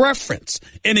have a preference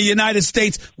in the United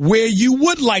States where you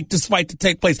would like this fight to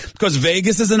take place? Because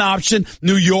Vegas is an option,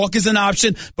 New York is an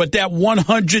option, but that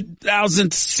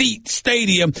 100,000 seat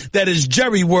stadium that is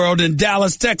Jerry World in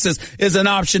Dallas, Texas is an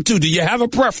option too. Do you have a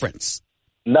preference?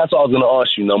 And that's what I was going to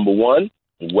ask you. Number one,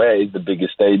 where is the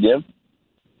biggest stadium?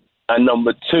 And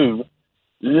number two,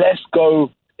 let's go,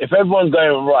 if everyone's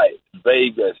going right,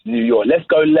 Vegas, New York, let's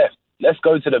go left. Let's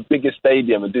go to the biggest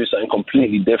stadium and do something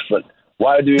completely different.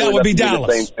 Why do we have to do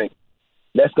the same thing?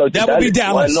 Let's go to Dallas. That would be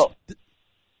Dallas. Why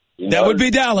not? That would be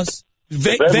Dallas.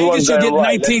 Vegas, you get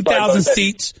 19,000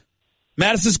 seats.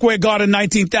 Madison Square Garden,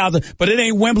 19,000. But it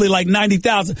ain't Wembley like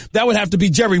 90,000. That would have to be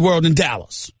Jerry World in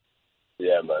Dallas.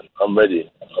 Yeah, man. I'm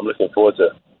ready. I'm looking forward to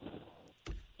it.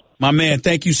 My man,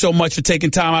 thank you so much for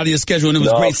taking time out of your schedule, and it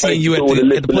was great seeing you at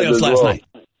the playoffs last night.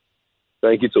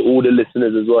 Thank you to all the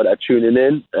listeners as well that are tuning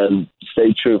in, and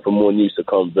stay tuned for more news to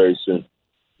come very soon.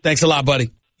 Thanks a lot,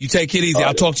 buddy. You take it easy.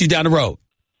 I'll talk to you down the road.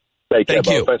 Take care, Thank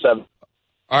you. Thanks, all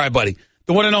right, buddy.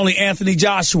 the one and only Anthony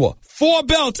Joshua. 4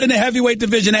 belts in the heavyweight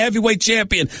division, a heavyweight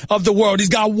champion of the world. He's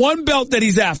got 1 belt that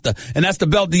he's after, and that's the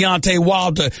belt Deontay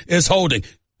Wilder is holding.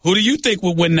 Who do you think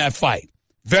will win that fight?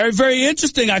 Very, very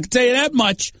interesting. I can tell you that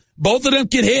much. Both of them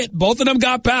can hit. Both of them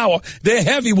got power. They're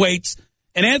heavyweights.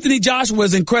 And Anthony Joshua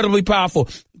is incredibly powerful.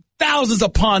 Thousands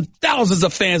upon thousands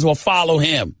of fans will follow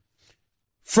him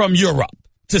from Europe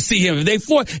to see him.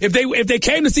 If they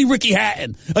came to see Ricky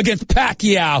Hatton against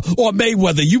Pacquiao or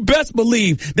Mayweather, you best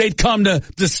believe they'd come to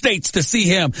the States to see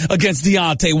him against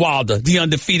Deontay Wilder, the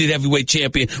undefeated heavyweight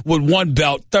champion with 1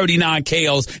 belt, 39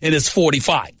 KOs in his 40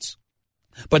 fights.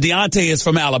 But Deontay is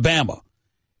from Alabama.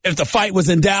 If the fight was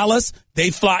in Dallas,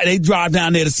 they'd drive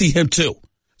down there to see him too.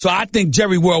 So I think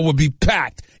Jerry World would be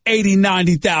packed 80,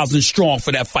 90,000 strong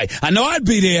for that fight. I know I'd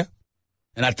be there,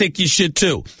 and I think you should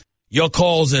too. Your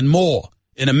calls and more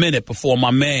in a minute before my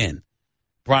man,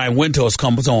 Brian Windhorst,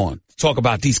 comes on to talk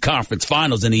about these conference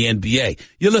finals in the NBA.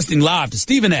 You're listening live to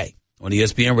Stephen A. on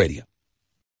ESPN Radio.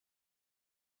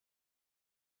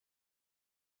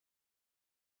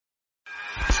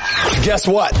 Guess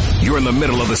what? You're in the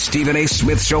middle of the Stephen A.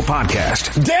 Smith Show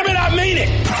podcast. Damn it, I mean it!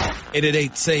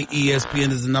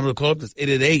 888-SAY-ESPN is the number to call up. That's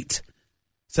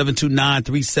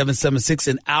 888-729-3776.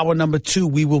 In hour number 2,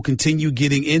 we will continue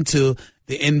getting into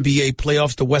the NBA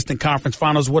playoffs, the Western Conference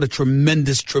Finals. What a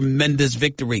tremendous, tremendous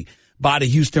victory by the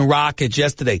Houston Rockets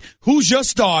yesterday. Who's your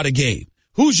star of the game?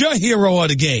 Who's your hero of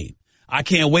the game? I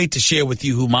can't wait to share with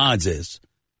you who mine is.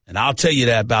 And I'll tell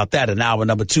you about that in hour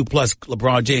number 2. Plus,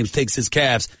 LeBron James takes his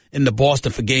Cavs into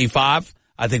Boston for Game 5.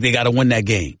 I think they got to win that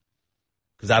game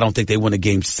because I don't think they win a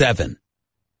Game 7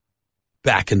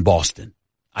 back in Boston.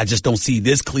 I just don't see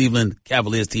this Cleveland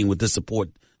Cavaliers team with this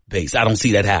support base. I don't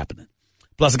see that happening.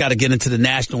 Plus, I got to get into the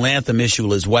national anthem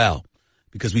issue as well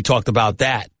because we talked about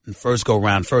that in first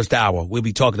go-round, first hour. We'll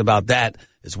be talking about that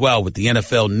as well with the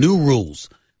NFL new rules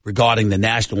regarding the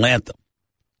national anthem.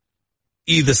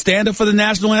 Either stand up for the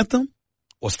national anthem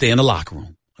or stay in the locker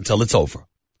room until it's over.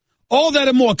 All that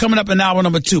and more coming up in hour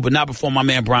number 2, but not before my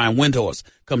man Brian Windhorst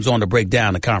comes on to break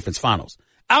down the conference finals.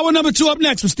 Hour number 2 up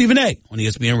next with Stephen A. on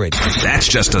ESPN Radio. That's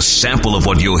just a sample of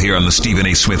what you'll hear on the Stephen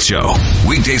A. Smith Show.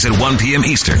 Weekdays at 1 p.m.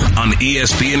 Eastern on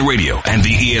ESPN Radio and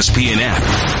the ESPN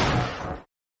app.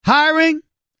 Hiring?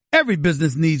 Every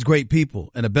business needs great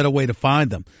people and a better way to find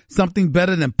them. Something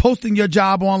better than posting your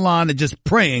job online and just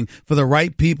praying for the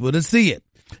right people to see it.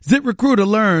 ZipRecruiter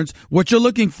learns what you're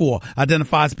looking for,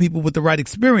 identifies people with the right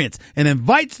experience, and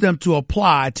invites them to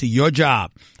apply to your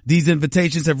job. These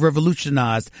invitations have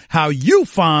revolutionized how you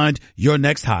find your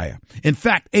next hire. In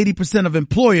fact, 80% of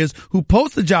employers who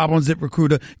post a job on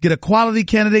ZipRecruiter get a quality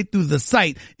candidate through the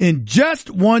site in just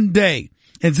 1 day.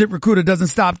 And ZipRecruiter doesn't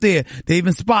stop there. They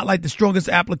even spotlight the strongest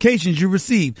applications you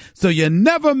receive, so you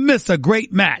never miss a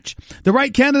great match. The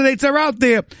right candidates are out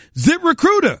there.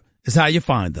 ZipRecruiter is how you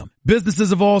find them.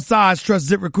 Businesses of all sizes trust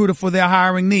ZipRecruiter for their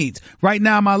hiring needs. Right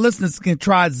now, my listeners can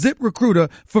try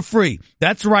ZipRecruiter for free.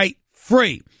 That's right,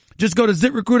 free. Just go to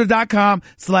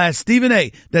ZipRecruiter.com/Stephen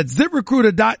A. That's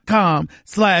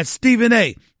ZipRecruiter.com/Stephen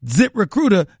A.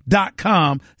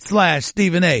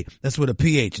 ZipRecruiter.com/Stephen A. That's with a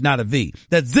PH, not a V.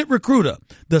 That's ZipRecruiter,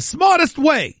 the smartest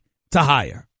way to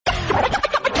hire.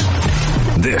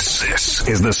 This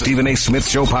is the Stephen A. Smith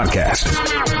Show podcast.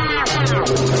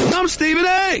 I'm Stephen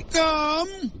A.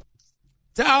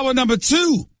 To hour number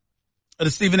 2 of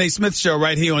the Stephen A. Smith Show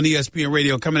right here on ESPN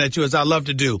Radio, coming at you as I love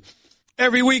to do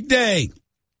every weekday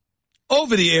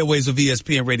over the airways of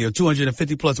ESPN Radio,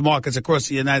 250 plus markets across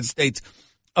the United States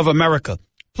of America.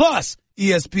 Plus,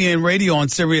 ESPN Radio on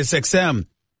Sirius XM,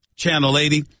 Channel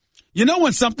 80. You know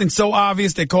when something's so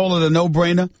obvious they call it a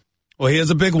no-brainer? Well,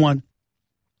 here's a big one.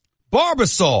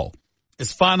 Barbasol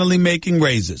is finally making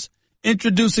razors.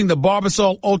 Introducing the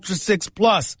Barbasol Ultra 6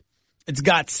 Plus. It's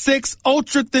got 6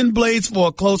 ultra-thin blades for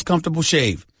a close, comfortable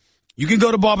shave. You can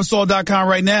go to Barbasol.com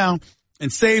right now and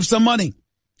save some money.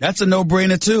 That's a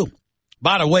no-brainer, too.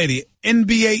 By the way, the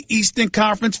NBA Eastern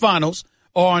Conference Finals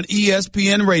are on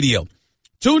ESPN Radio.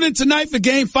 Tune in tonight for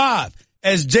Game 5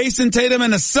 as Jason Tatum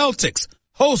and the Celtics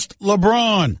host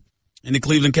LeBron and the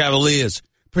Cleveland Cavaliers.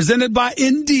 Presented by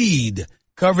Indeed.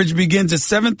 Coverage begins at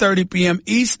 7:30 p.m.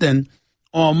 Eastern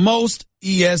on most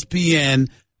ESPN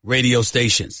radio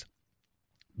stations.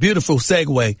 Beautiful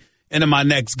segue into my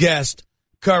next guest,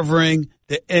 covering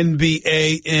the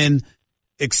NBA in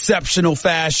exceptional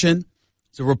fashion.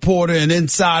 He's a reporter, an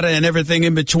insider, and everything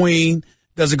in between.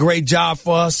 Does a great job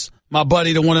for us. My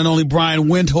buddy, the one and only Brian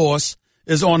Windhorst,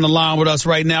 is on the line with us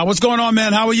right now. What's going on,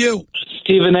 man? How are you?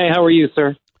 Stephen A., how are you,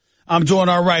 sir? I'm doing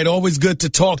all right. Always good to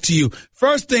talk to you.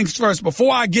 First things first,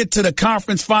 before I get to the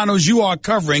conference finals you are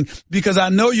covering, because I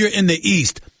know you're in the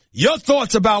East, Your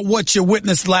thoughts about what you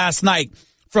witnessed last night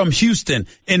from Houston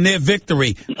in their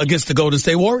victory against the Golden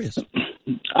State Warriors?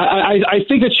 I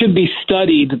think it should be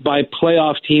studied by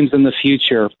playoff teams in the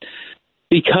future,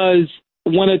 because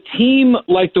when a team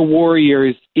like the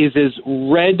Warriors is as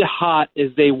red hot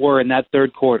as they were in that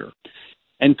third quarter,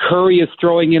 and Curry is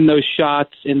throwing in those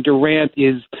shots, and Durant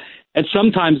is, and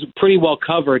sometimes pretty well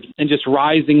covered, and just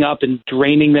rising up and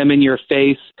draining them in your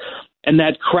face, and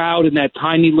that crowd in that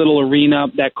tiny little arena,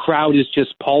 that crowd is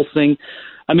just pulsing.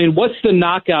 I mean, what's the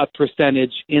knockout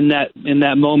percentage in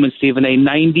that moment, Stephen? A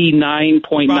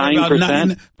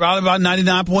 99.9%? Probably about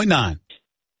 99.9.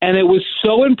 And it was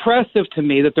so impressive to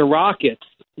me that the Rockets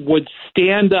would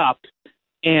stand up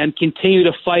and continue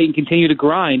to fight and continue to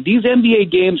grind. These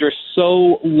NBA games are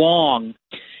so long.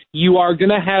 You are going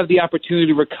to have the opportunity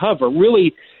to recover.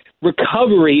 Really,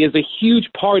 recovery is a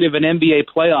huge part of an NBA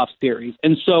playoff series.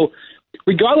 And so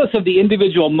regardless of the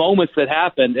individual moments that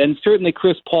happened, and certainly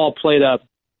Chris Paul played a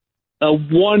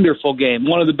wonderful game,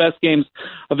 one of the best games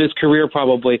of his career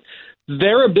probably,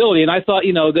 their ability, and I thought,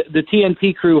 the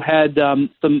TNT crew had some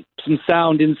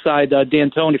sound inside from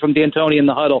D'Antoni in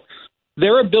the huddle.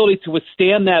 Their ability to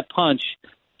withstand that punch,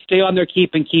 stay on their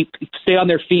feet and keep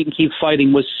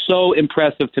fighting was so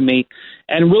impressive to me,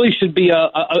 and really should be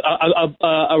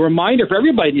a reminder for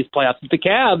everybody in these playoffs. If the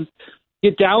Cavs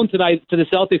get down tonight to the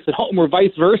Celtics at home or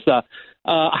vice versa,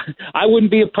 I wouldn't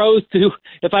be opposed to,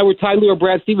 if I were Ty Lue or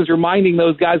Brad Stevens, reminding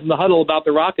those guys in the huddle about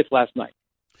the Rockets last night.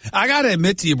 I got to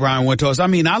admit to you, Brian Windhorst, I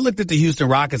mean, I looked at the Houston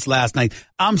Rockets last night.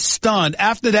 I'm stunned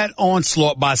after that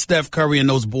onslaught by Steph Curry and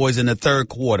those boys in the third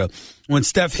quarter, when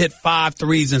Steph hit 5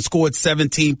 threes and scored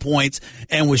 17 points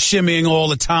and was shimmying all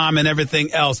the time and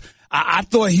everything else. I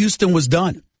thought Houston was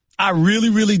done. I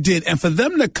really, really did. And for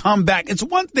them to come back, it's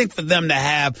one thing for them to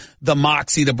have the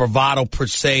moxie, the bravado per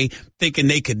se, thinking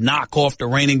they could knock off the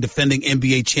reigning defending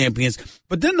NBA champions.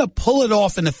 But then to pull it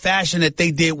off in the fashion that they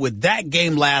did with that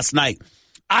game last night,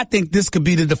 I think this could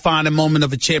be the defining moment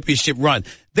of a championship run.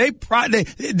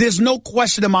 There's no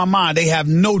question in my mind. They have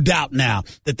no doubt now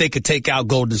that they could take out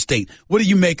Golden State. What do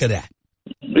you make of that?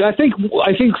 I think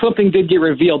something did get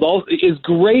revealed. As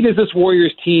great as this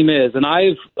Warriors team is, and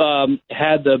I've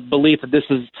had the belief that this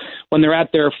is, when they're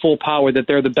at their full power, that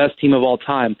they're the best team of all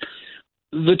time.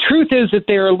 The truth is that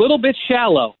they're a little bit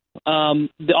shallow.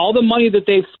 All the money that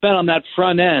they've spent on that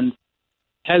front end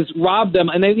has robbed them,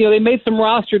 and they made some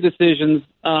roster decisions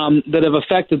that have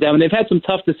affected them, and they've had some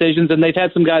tough decisions, and they've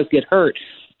had some guys get hurt.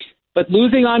 But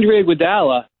losing Andre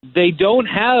Iguodala, they don't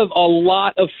have a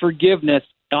lot of forgiveness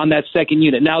on that second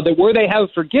unit. Now, where they have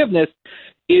forgiveness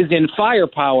is in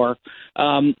firepower.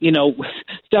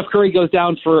 Steph Curry goes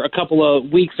down for a couple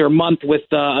of weeks or month with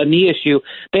a knee issue.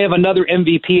 They have another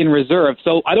MVP in reserve.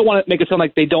 So I don't want to make it sound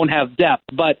like they don't have depth,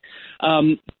 but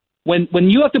when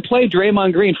you have to play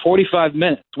Draymond Green 45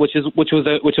 minutes, which was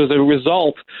a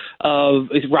result of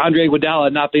Andre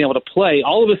Iguodala not being able to play,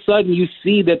 all of a sudden you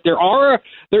see that there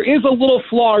is a little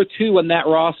flaw or two in that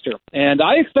roster, and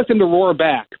I expect them to roar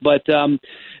back. But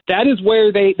that is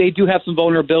where they do have some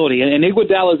vulnerability, and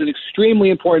Iguodala is an extremely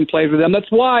important player for them.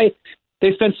 That's why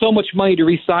they spent so much money to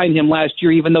re-sign him last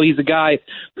year, even though he's a guy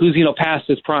who's past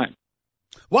his prime.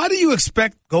 Why do you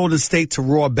expect Golden State to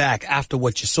roar back after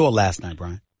what you saw last night,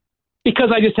 Brian?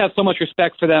 Because I just have so much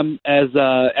respect for them as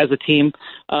a team.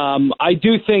 I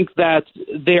do think that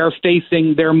they are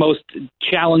facing their most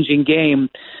challenging game,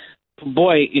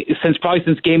 since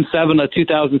Game 7 of the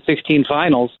 2016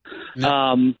 Finals.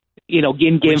 In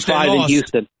Game 5 in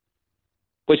Houston,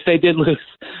 which they did lose.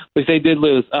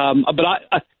 But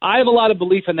I have a lot of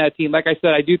belief in that team. Like I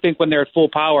said, I do think when they're at full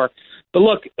power. But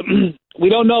look, we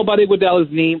don't know about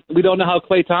Iguodala's knee. We don't know how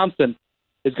Klay Thompson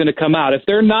is going to come out. If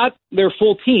they're not their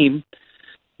full team,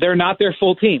 they're not their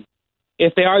full team.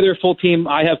 If they are their full team,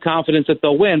 I have confidence that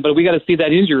they'll win, but we got to see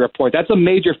that injury report. That's a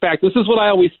major fact. This is what I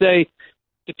always say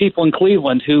to people in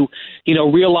Cleveland who,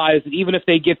 realize that even if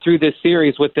they get through this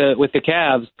series with the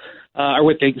Cavs or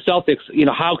with the Celtics,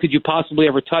 how could you possibly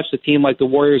ever touch a team like the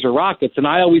Warriors or Rockets? And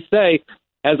I always say,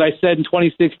 as I said in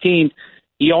 2016,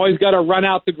 you always got to run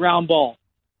out the ground ball.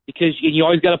 Because you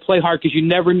always got to play hard, because you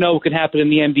never know what could happen in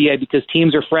the NBA, because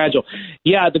teams are fragile.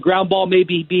 Yeah, the ground ball may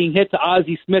be being hit to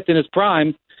A.Smith in his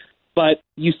prime, but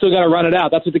you still got to run it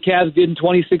out. That's what the Cavs did in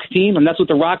 2016, and that's what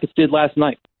the Rockets did last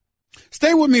night.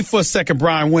 Stay with me for a second,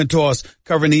 Brian Windhorst,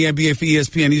 covering the NBA for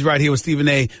ESPN. He's right here with Stephen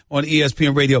A. on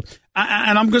ESPN Radio.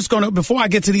 And I'm just going to, before I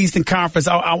get to the Eastern Conference,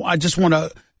 I just want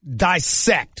to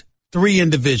dissect 3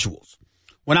 individuals.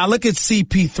 When I look at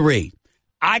CP3,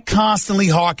 I constantly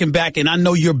harken back, and I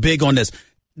know you're big on this.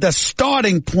 The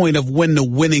starting point of when the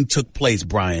winning took place,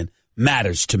 Brian,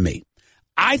 matters to me.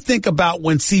 I think about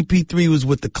when CP3 was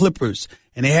with the Clippers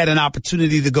and they had an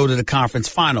opportunity to go to the conference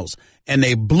finals and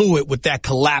they blew it with that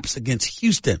collapse against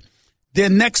Houston. Their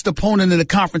next opponent in the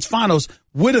conference finals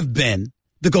would have been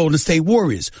the Golden State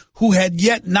Warriors, who had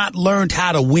yet not learned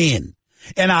how to win.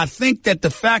 And I think that the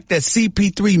fact that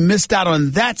CP3 missed out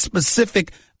on that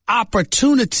specific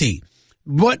opportunity,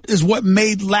 what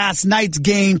made last night's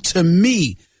game to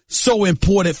me so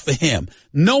important for him.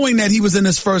 Knowing that he was in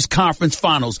his first conference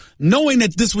finals, knowing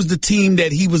that this was the team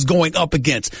that he was going up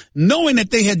against, knowing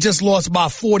that they had just lost by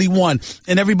 41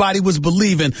 and everybody was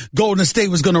believing Golden State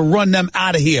was going to run them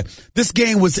out of here. This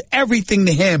game was everything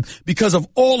to him because of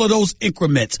all of those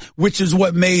increments, which is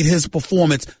what made his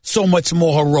performance so much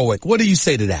more heroic. What do you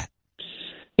say to that?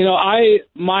 You know,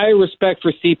 my respect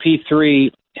for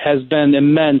CP3 has been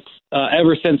immense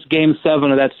ever since Game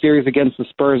 7 of that series against the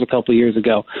Spurs a couple of years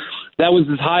ago. That was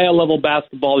as high a level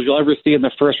basketball as you'll ever see in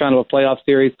the first round of a playoff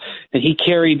series, and he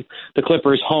carried the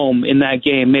Clippers home in that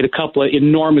game, made a couple of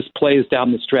enormous plays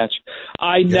down the stretch.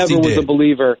 I was never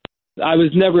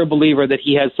a believer that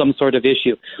he had some sort of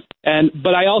issue.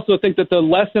 But I also think that the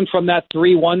lesson from that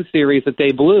 3-1 series that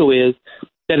they blew is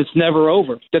that it's never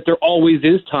over, that there always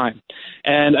is time.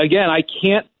 And again,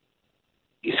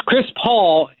 Chris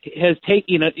Paul has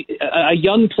taken a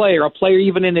young player, a player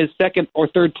even in his second or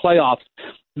third playoffs,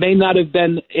 may not have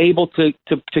been able to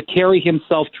carry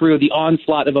himself through the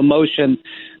onslaught of emotion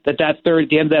the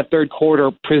end of that third quarter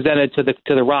presented to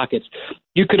the Rockets.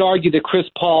 You could argue that Chris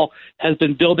Paul has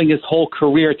been building his whole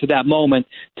career to that moment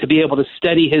to be able to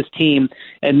steady his team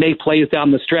and make plays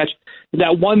down the stretch.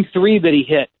 That 1-3 that he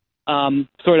hit,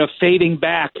 sort of fading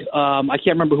back, I can't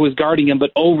remember who was guarding him,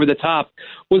 but over the top,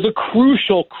 was a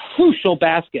crucial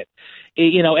basket.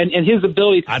 You know, and his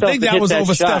ability to I think that was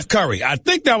over Steph Curry. I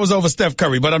think that was over Steph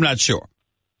Curry, but I'm not sure.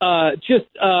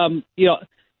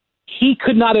 He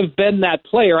could not have been that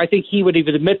player. I think he would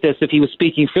even admit this if he was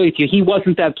speaking freely to you. He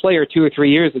wasn't that player 2 or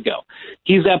 3 years ago.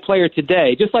 He's that player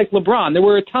today. Just like LeBron. There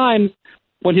were times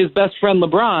when his best friend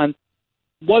LeBron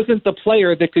wasn't the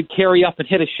player that could carry up and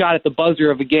hit a shot at the buzzer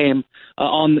of a game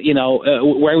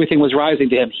where everything was rising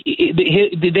to him.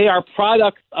 They are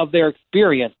products of their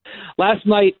experience. Last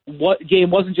night, game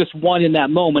wasn't just won in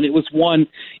that moment. It was won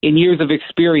in years of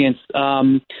experience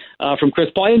from Chris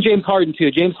Paul and James Harden, too.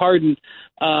 James Harden,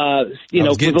 was a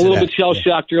little bit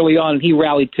shell-shocked early on, and he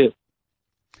rallied, too.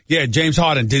 Yeah, James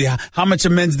Harden. How much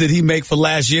amends did he make for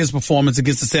last year's performance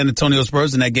against the San Antonio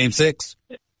Spurs in that Game 6?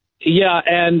 Yeah,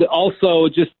 and also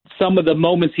just some of the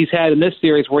moments he's had in this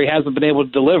series where he hasn't been able to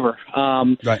deliver.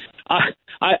 Right.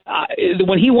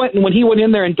 When he went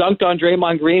in there and dunked on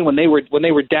Draymond Green when they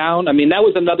were down, I mean, that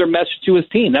was another message to his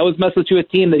team. That was a message to a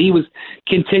team that he was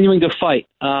continuing to fight.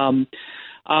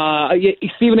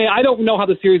 Stephen A., I don't know how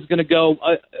the series is going to go.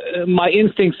 My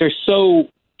instincts are so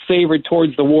favored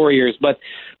towards the Warriors, but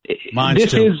we've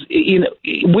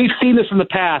seen this in the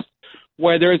past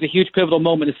where there is a huge pivotal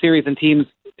moment in a series and teams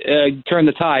turn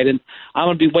the tide, and I'm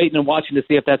going to be waiting and watching to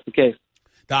see if that's the case.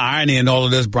 The irony in all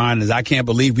of this, Brian, is I can't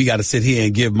believe we got to sit here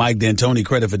and give Mike D'Antoni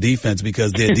credit for defense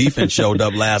because their defense showed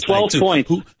up last night, too. 12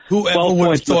 points. Whoever would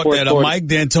have thought that a Mike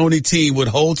D'Antoni team would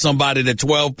hold somebody to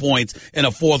 12 points in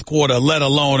a fourth quarter, let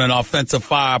alone an offensive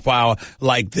firepower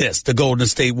like this, the Golden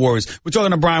State Warriors. We're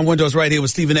talking to Brian Windhorst right here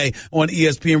with Stephen A. on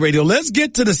ESPN Radio. Let's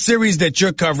get to the series that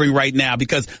you're covering right now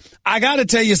because I got to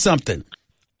tell you something.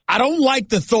 I don't like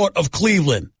the thought of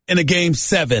Cleveland in a Game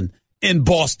 7 in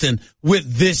Boston with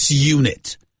this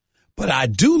unit. But I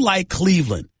do like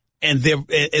Cleveland and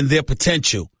their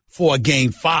potential for a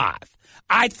Game 5.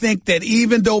 I think that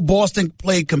even though Boston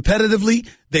played competitively,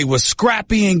 they were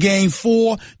scrappy in Game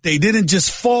 4. They didn't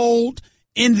just fold.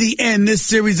 In the end, this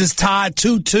series is tied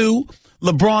 2-2.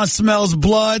 LeBron smells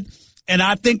blood. And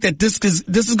I think that this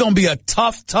is going to be a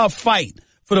tough fight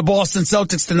for the Boston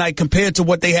Celtics tonight compared to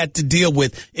what they had to deal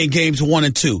with in Games 1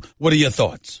 and 2. What are your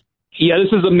thoughts? Yeah,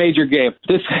 this is a major game.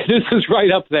 This is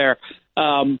right up there.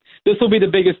 This will be the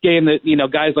biggest game that,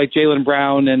 guys like Jaylen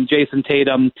Brown and Jason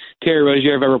Tatum, Terry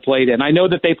Rozier have ever played in. I know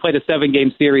that they played a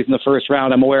 7-game series in the first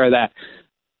round. I'm aware of that.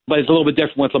 But it's a little bit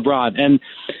different with LeBron. And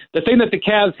the thing that the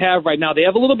Cavs have right now, they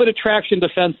have a little bit of traction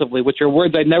defensively, which are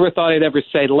words I never thought I'd ever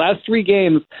say. The last 3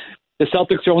 games, the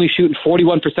Celtics are only shooting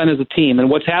 41% as a team. And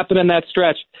what's happened in that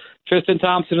stretch, Tristan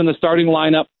Thompson in the starting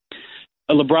lineup,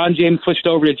 LeBron James switched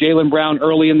over to Jaylen Brown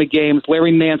early in the games.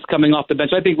 Larry Nance coming off the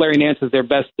bench. I think Larry Nance is their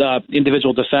best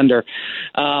individual defender.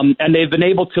 And they've been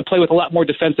able to play with a lot more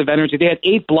defensive energy. They had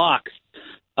 8 blocks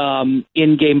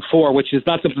in Game 4, which is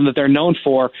not something that they're known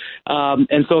for.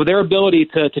 And so their ability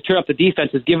to turn up the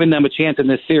defense has given them a chance in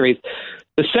this series.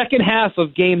 The second half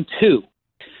of Game 2,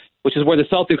 which is where the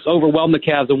Celtics overwhelmed the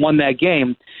Cavs and won that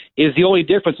game, is the only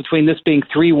difference between this being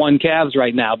 3-1 Cavs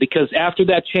right now, because after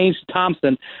that change to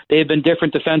Thompson, they have been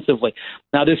different defensively.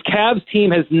 Now, this Cavs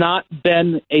team has not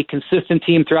been a consistent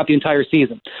team throughout the entire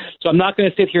season. So I'm not going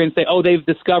to sit here and say, oh, they've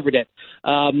discovered it.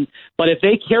 But if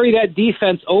they carry that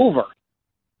defense over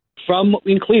from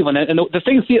in Cleveland, and the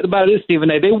thing about it is, Stephen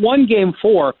A., they won Game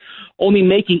 4 only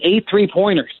making 8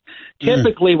 3-pointers.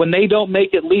 Typically, when they don't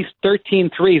make at least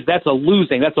 13 threes, that's a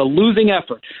losing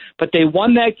effort. But they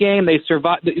won that game. They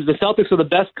survived. The Celtics are the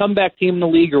best comeback team in the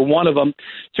league, or one of them,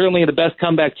 certainly the best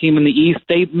comeback team in the East.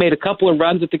 They made a couple of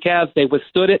runs at the Cavs. They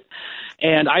withstood it,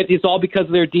 and it's all because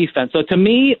of their defense. So to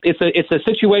me, it's a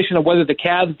situation of whether the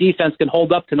Cavs defense can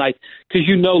hold up tonight, because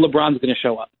LeBron's going to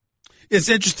show up. It's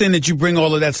interesting that you bring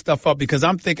all of that stuff up, because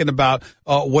I'm thinking about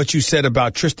what you said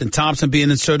about Tristan Thompson being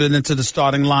inserted into the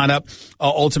starting lineup.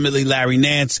 Ultimately, Larry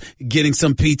Nance getting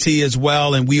some PT as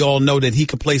well, and we all know that he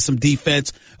could play some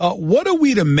defense. What are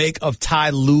we to make of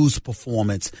Ty Lue's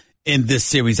performance in this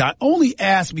series? I only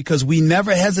ask because we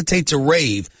never hesitate to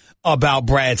rave about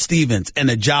Brad Stevens and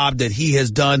the job that he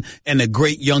has done and the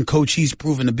great young coach he's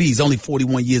proven to be. He's only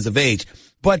 41 years of age.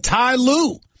 But Ty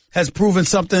Lue has proven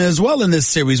something as well in this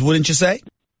series, wouldn't you say?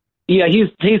 Yeah, he's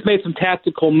made some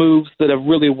tactical moves that have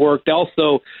really worked.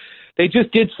 Also, they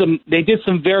did some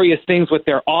various things with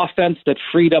their offense that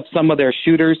freed up some of their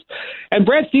shooters. And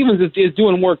Brad Stevens is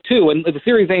doing work too. And the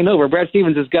series ain't over. Brad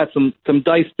Stevens has got some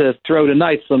dice to throw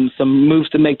tonight, some moves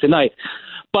to make tonight.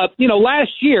 But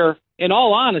last year, in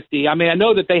all honesty, I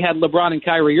know that they had LeBron and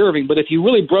Kyrie Irving, but if you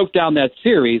really broke down that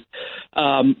series,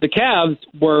 the Cavs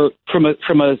were, from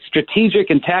a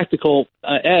strategic and tactical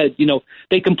edge,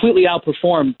 they completely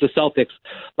outperformed the Celtics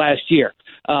last year.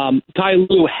 Ty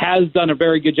Lue has done a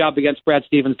very good job against Brad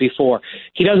Stevens before.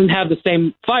 He doesn't have the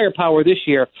same firepower this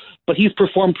year, but he's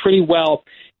performed pretty well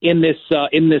in this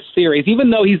series. Even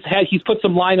though he's put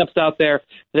some lineups out there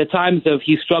that at times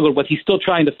he's struggled with, he's still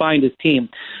trying to find his team.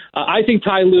 I think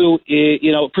Ty Lue,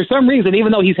 for some reason,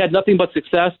 even though he's had nothing but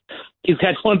success, he's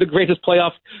had one of the greatest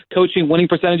playoff coaching winning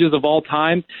percentages of all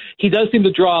time. He does seem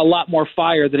to draw a lot more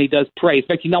fire than he does praise. In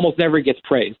fact, he almost never gets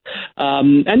praised.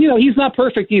 And he's not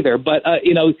perfect either, but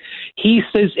he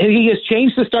has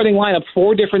changed the starting lineup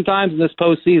 4 different times in this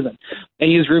postseason,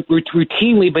 and he's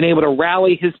routinely been able to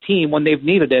rally his team when they've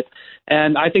needed it.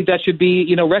 And I think that should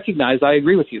be recognized. I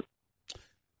agree with you.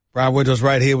 Brian Windhorst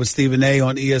right here with Stephen A.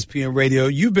 on ESPN Radio.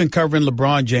 You've been covering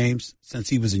LeBron James since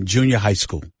he was in junior high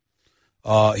school.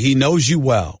 He knows you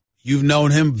well. You've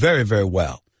known him very, very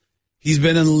well. He's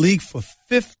been in the league for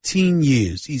 15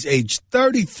 years. He's age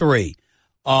 33.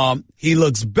 He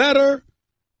looks better,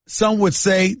 some would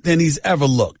say, than he's ever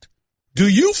looked. Do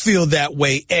you feel that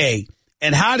way, A?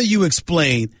 And how do you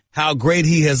explain how great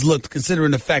he has looked,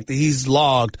 considering the fact that he's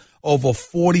logged over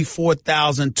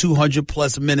 44,200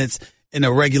 plus minutes in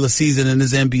a regular season in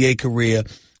his NBA career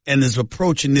and is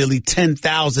approaching nearly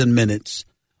 10,000 minutes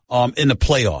in the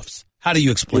playoffs? How do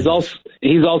you explain it?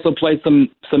 He's also played some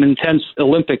intense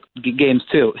Olympic games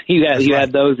too. He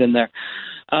had those in there.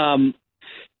 In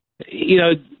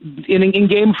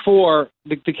Game 4,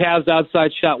 the Cavs'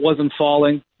 outside shot wasn't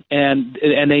falling, and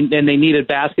they needed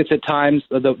baskets at times.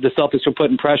 The Celtics were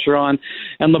putting pressure on,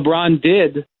 and LeBron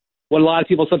did what a lot of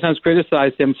people sometimes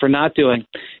criticize him for not doing.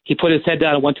 He put his head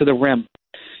down and went to the rim.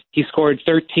 He scored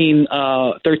 13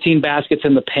 baskets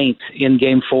in the paint in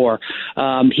Game 4.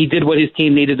 He did what his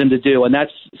team needed him to do, and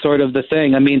that's sort of the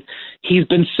thing. He's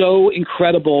been so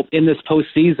incredible in this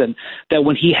postseason that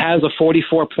when he has a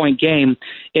 44-point game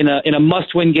in a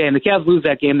must-win game, the Cavs lose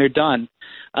that game, they're done.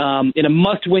 In a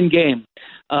must-win game,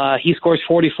 he scores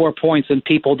 44 points, and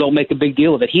people don't make a big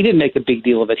deal of it. He didn't make a big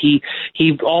deal of it. He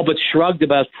all but shrugged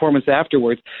about his performance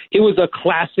afterwards. It was a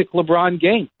classic LeBron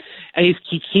game, and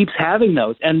he keeps having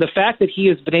those. And the fact that he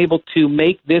has been able to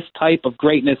make this type of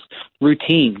greatness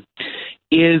routine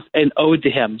is an ode to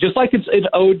him. Just like it's an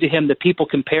ode to him that people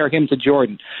compare him to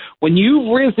Jordan. When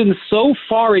you've risen so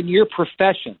far in your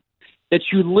profession that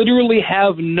you literally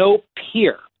have no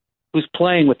peer who's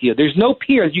playing with you, there's no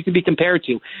peers you can be compared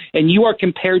to, and you are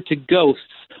compared to ghosts,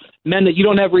 men that you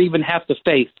don't ever even have to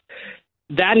face,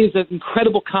 that is an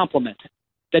incredible compliment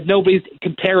that nobody's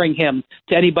comparing him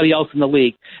to anybody else in the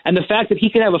league. And the fact that he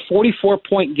can have a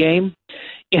 44-point game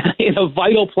in a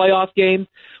vital playoff game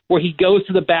where he goes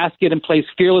to the basket and plays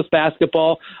fearless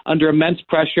basketball under immense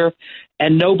pressure,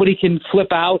 and nobody can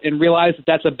flip out and realize that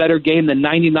that's a better game than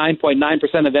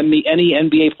 99.9% of any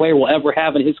NBA player will ever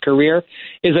have in his career,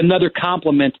 is another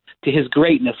compliment to his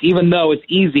greatness, even though it's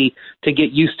easy to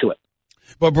get used to it.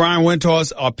 But Brian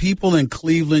Windhorst, are people in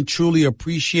Cleveland truly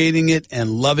appreciating it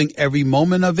and loving every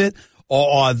moment of it? or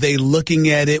are they looking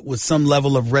at it with some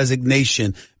level of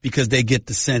resignation because they get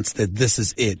the sense that this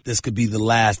is it? This could be the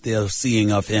last they're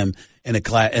seeing of him in a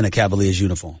Cavaliers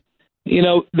uniform. You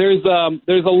know, there's a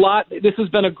lot. This has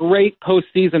been a great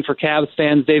postseason for Cavs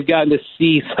fans. They've gotten to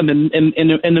see some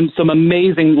some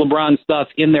amazing LeBron stuff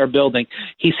in their building.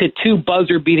 He's hit 2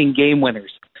 buzzer-beating game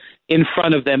winners in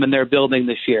front of them in their building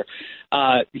this year.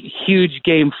 Huge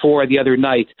Game 4 the other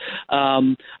night.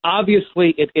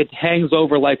 Obviously, it hangs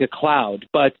over like a cloud,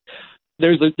 but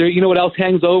you know what else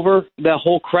hangs over that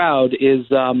whole crowd is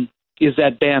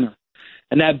that banner.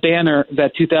 And that banner,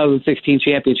 that 2016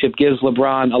 championship, gives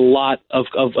LeBron a lot of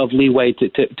leeway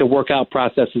to work out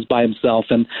processes by himself.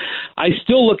 And I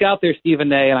still look out there,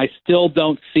 Stephen A., and I still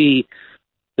don't see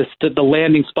the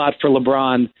landing spot for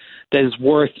LeBron that is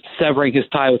worth severing his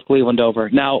tie with Cleveland over.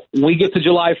 Now, we get to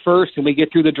July 1st and we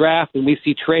get through the draft and we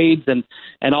see trades and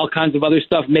all kinds of other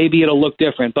stuff. Maybe it'll look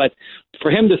different. But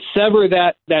for him to sever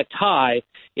that tie,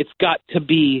 it's got to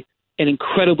be an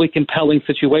incredibly compelling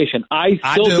situation. I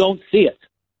still don't see it.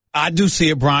 I do see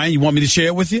it, Brian. You want me to share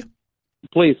it with you?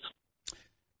 Please.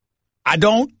 I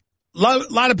don't. A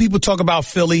lot of people talk about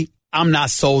Philly. I'm not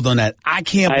sold on that. I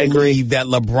can't believe that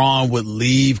LeBron would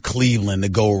leave Cleveland to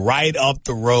go right up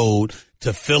the road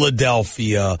to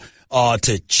Philadelphia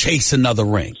to chase another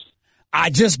ring. I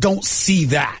just don't see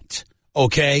that,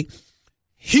 okay?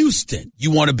 Houston,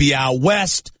 you want to be out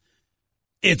west.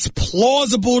 It's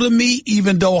plausible to me,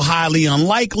 even though highly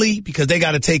unlikely, because they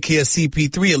got to take care of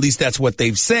CP3. At least that's what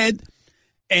they've said.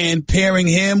 And pairing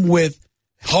him with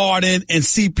Harden and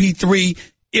CP3,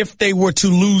 if they were to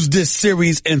lose this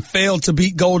series and fail to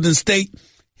beat Golden State,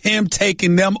 him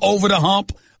taking them over the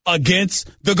hump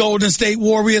against the Golden State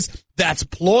Warriors, that's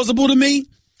plausible to me.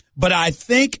 But I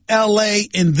think L.A.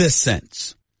 in this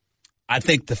sense, I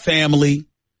think the family,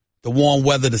 the warm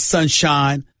weather, the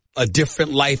sunshine, a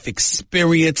different life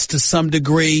experience to some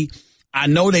degree. I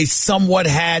know they somewhat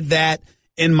had that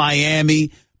in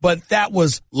Miami, but that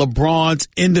was LeBron's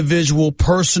individual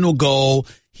personal goal.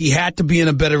 He had to be in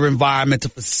a better environment to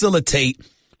facilitate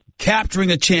capturing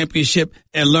a championship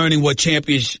and learning what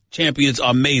champions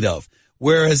are made of.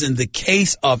 Whereas in the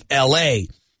case of L.A.,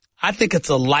 I think it's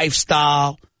a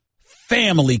lifestyle,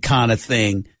 family kind of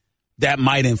thing that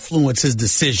might influence his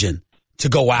decision to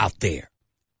go out there.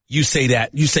 You say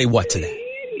that. You say what to that?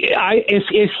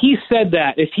 If he said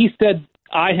that, if he said,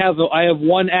 I have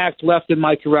one act left in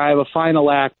my career, I have a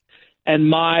final act, and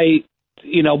my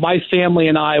family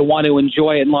and I want to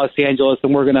enjoy it in Los Angeles,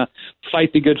 and we're going to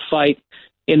fight the good fight.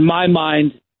 In my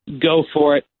mind, go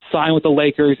for it, sign with the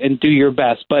Lakers, and do your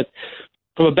best. But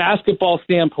from a basketball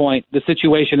standpoint, the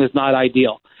situation is not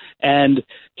ideal. And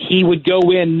he would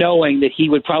go in knowing that he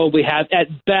would probably have, at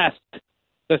best,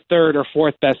 the 3rd or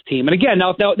 4th best team. And again,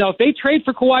 now if they trade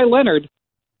for Kawhi Leonard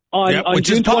on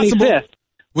June 25th,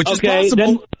 which is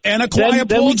possible, and acquire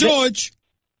Paul George,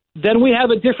 then we have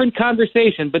a different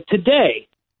conversation. But today,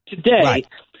 right,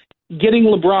 getting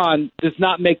LeBron does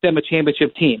not make them a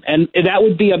championship team. And that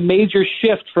would be a major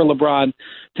shift for LeBron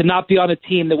to not be on a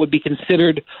team that would be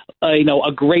considered,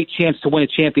 a great chance to win a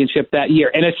championship that year.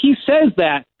 And if he says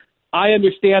that, I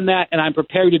understand that, and I'm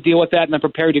prepared to deal with that, and I'm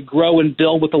prepared to grow and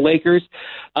build with the Lakers.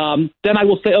 Then I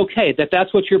will say, okay,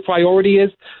 that's what your priority is.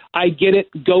 I get it.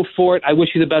 Go for it. I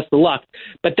wish you the best of luck.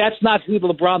 But that's not who the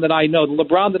LeBron that I know. The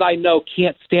LeBron that I know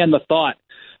can't stand the thought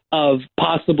of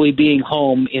possibly being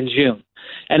home in June.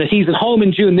 And if he's at home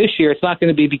in June this year, it's not going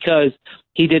to be because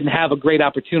he didn't have a great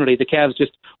opportunity. The Cavs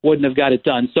just wouldn't have got it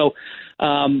done. So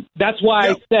that's why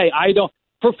I say I don't.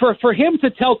 For him to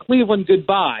tell Cleveland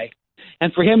goodbye,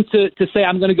 and for him to say,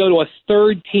 I'm going to go to a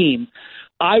 3rd team,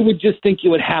 I would just think you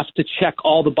would have to check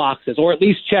all the boxes, or at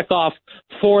least check off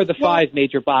 4 of the 5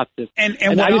 major boxes. And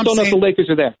I just don't know if the Lakers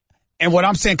are there. And what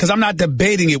I'm saying, because I'm not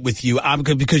debating it with you,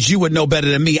 because you would know better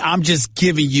than me, I'm just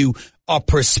giving you a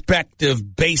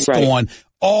perspective based on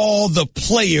all the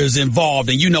players involved.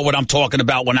 And you know what I'm talking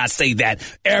about when I say that.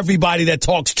 Everybody that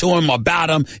talks to him, about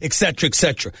him, et cetera, et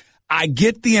cetera. I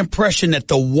get the impression that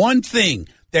the one thing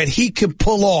that he can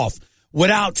pull off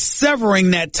without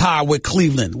severing that tie with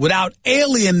Cleveland, without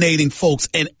alienating folks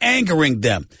and angering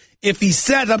them, if he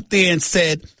sat up there and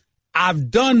said, I've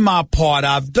done my part,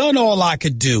 I've done all I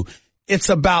could do, it's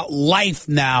about life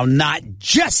now, not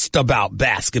just about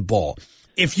basketball.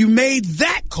 If you made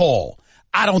that call,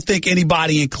 I don't think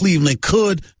anybody in Cleveland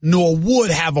could nor would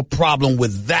have a problem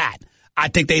with that. I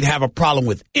think they'd have a problem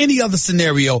with any other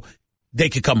scenario they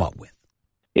could come up with.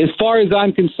 As far as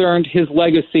I'm concerned, his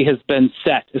legacy has been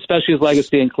set, especially his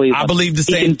legacy in Cleveland. I believe the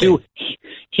same thing.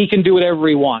 He can do whatever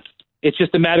he wants. It's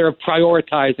just a matter of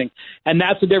prioritizing. And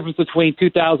that's the difference between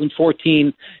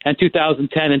 2014 and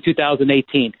 2010 and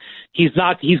 2018. He's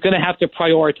going to have to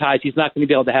prioritize. He's not going to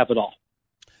be able to have it all.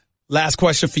 Last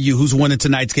question for you. Who's winning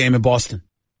tonight's game in Boston?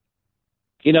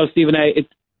 You know, Stephen A.,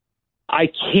 I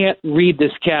can't read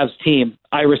this Cavs team.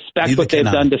 I respect what they've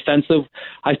done defensively.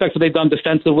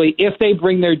 If they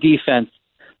bring their defense,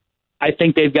 I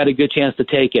think they've got a good chance to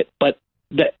take it. But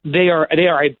they are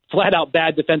a flat-out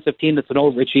bad defensive team that's an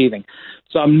overachieving.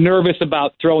 So I'm nervous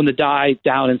about throwing the die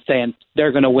down and saying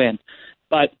they're going to win.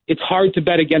 But it's hard to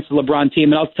bet against the LeBron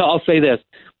team. And I'll say this.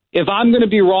 If I'm going to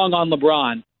be wrong on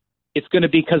LeBron, it's going to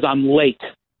be because I'm late.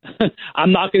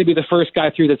 I'm not going to be the first guy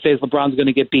through that says LeBron's going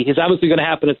to get beat. It's obviously going to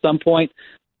happen at some point,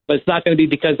 but it's not going to be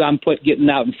because I'm getting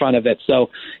out in front of it. So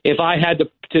if I had to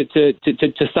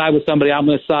side with somebody, I'm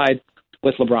going to side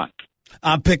with LeBron.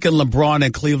 I'm picking LeBron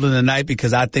in Cleveland tonight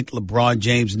because I think LeBron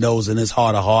James knows in his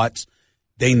heart of hearts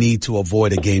they need to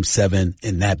avoid a Game 7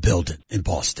 in that building in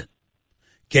Boston.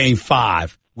 Game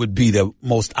 5 would be the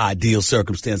most ideal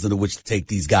circumstance under which to take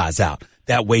these guys out.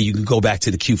 That way you can go back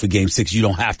to the queue for Game 6. You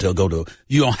don't have to go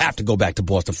back to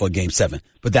Boston for Game 7.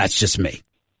 But that's just me.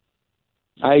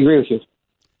 I agree with you.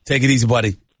 Take it easy,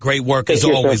 buddy. Great work as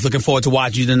always. Sir. Looking forward to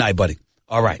watching you tonight, buddy.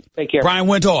 All right. Take care. Brian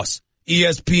Windhorst,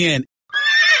 ESPN.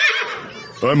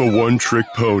 I'm a one-trick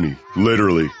pony.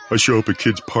 Literally. I show up at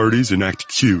kids' parties and act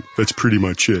cute. That's pretty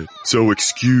much it. So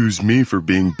excuse me for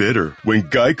being bitter. When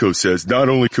Geico says not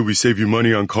only could we save you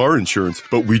money on car insurance,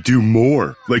 but we do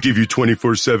more. Like give you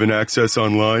 24/7 access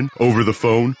online, over the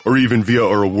phone, or even via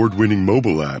our award-winning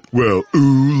mobile app. Well,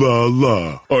 ooh la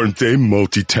la. Aren't they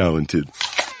multi-talented?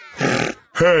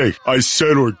 Hey, I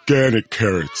said organic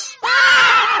carrots.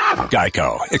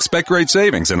 Geico. Expect great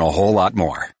savings and a whole lot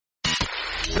more.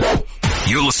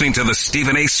 You're listening to the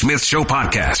Stephen A. Smith Show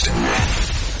podcast.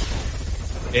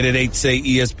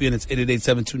 888-SAY-ESPN. It's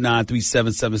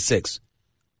 888-729-3776.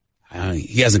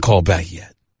 He hasn't called back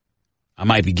yet. I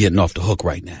might be getting off the hook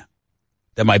right now.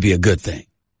 That might be a good thing.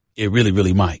 It really,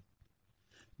 really might.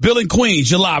 Bill in Queens,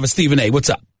 you're live with Stephen A. What's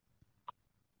up?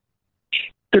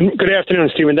 Good afternoon,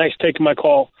 Stephen. Thanks for taking my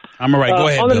call. I'm all right. Go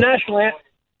ahead, on Bill. the national anthem,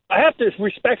 I have to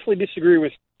respectfully disagree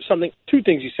with two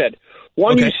things you said.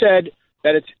 One, okay. You said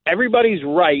that it's everybody's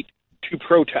right to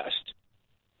protest.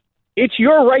 It's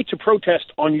your right to protest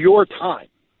on your time.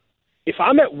 If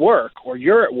I'm at work or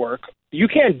you're at work, you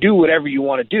can't do whatever you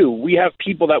want to do. We have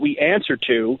people that we answer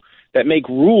to that make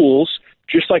rules,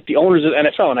 just like the owners of the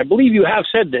NFL. And I believe you have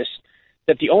said this,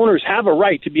 that the owners have a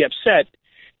right to be upset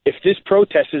if this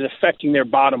protest is affecting their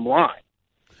bottom line.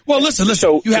 Well, listen.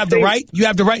 So you have the right. You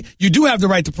have the right. You do have the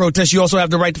right to protest. You also have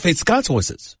the right to face the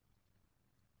consequences.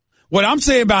 What I'm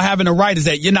saying about having a right is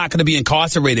that you're not going to be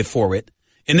incarcerated for it.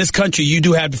 In this country, you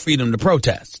do have the freedom to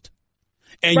protest.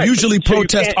 And right, usually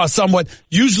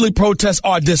protests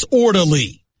are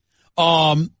disorderly.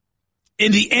 In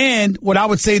the end, what I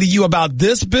would say to you about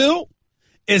this bill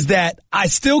is that I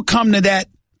still come to that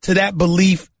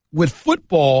belief with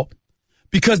football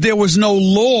because there was no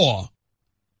law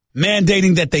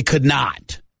mandating that they could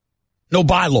not. No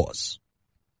bylaws.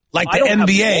 Like the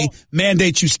NBA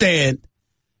mandates you stand.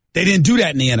 They didn't do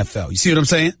that in the NFL. You see what I'm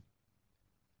saying?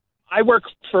 I work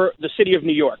for the city of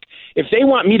New York. If they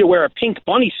want me to wear a pink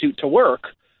bunny suit to work,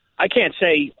 I can't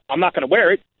say I'm not going to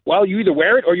wear it. Well, you either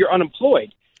wear it or you're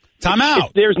unemployed. Time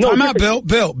out. Bill,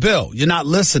 you're not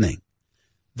listening.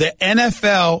 The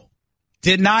NFL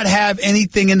did not have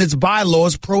anything in its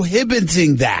bylaws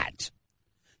prohibiting that.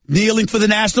 Kneeling for the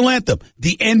national anthem.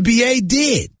 The NBA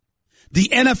did. The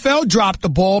NFL dropped the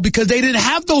ball because they didn't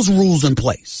have those rules in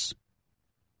place.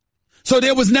 So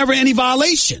there was never any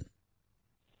violation.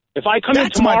 If I come in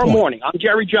tomorrow morning, I'm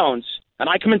Jerry Jones, and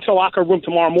I come into the locker room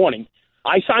tomorrow morning,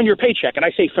 I sign your paycheck, and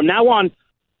I say from now on,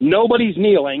 nobody's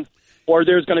kneeling, or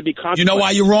there's going to be consequences. You know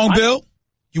why you're wrong, Bill?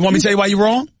 You want me to tell you why you're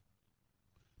wrong?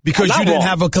 Because you didn't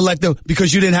have a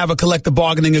collective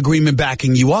bargaining agreement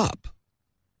backing you up.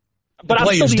 But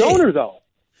I'm still the owner, though.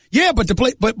 Yeah, but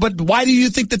why do you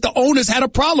think that the owners had a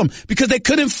problem? Because they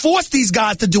couldn't force these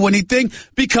guys to do anything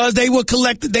because they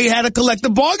had a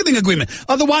collective bargaining agreement.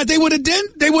 Otherwise, they would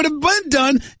have been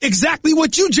done exactly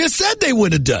what you just said they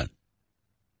would have done.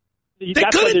 They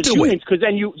couldn't do it because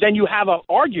then you have an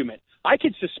argument. I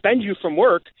could suspend you from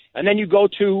work, and then you go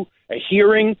to a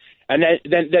hearing, and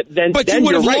then but you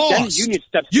would have lost. Then the union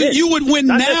steps in. You would win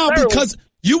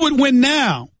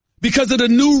now because of the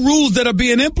new rules that are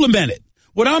being implemented.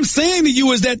 What I'm saying to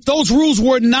you is that those rules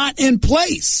were not in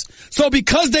place. So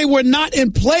because they were not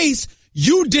in place,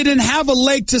 you didn't have a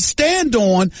leg to stand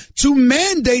on to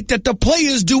mandate that the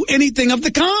players do anything of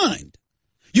the kind.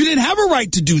 You didn't have a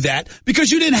right to do that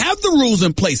because you didn't have the rules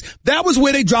in place. That was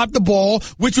where they dropped the ball,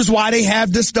 which was why they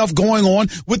have this stuff going on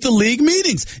with the league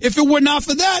meetings. If it were not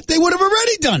for that, they would have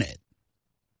already done it.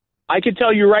 I can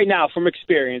tell you right now from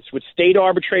experience with state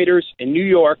arbitrators in New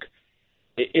York,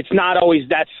 it's not always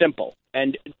that simple.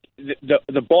 And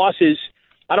the bosses,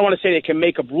 I don't want to say they can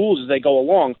make up rules as they go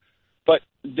along, but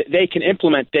they can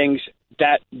implement things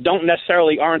that don't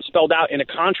necessarily aren't spelled out in a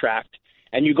contract,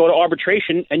 and you go to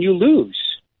arbitration and you lose.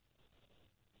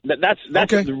 That's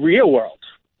okay. The real world.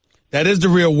 That is the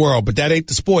real world, but that ain't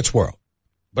the sports world.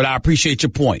 But I appreciate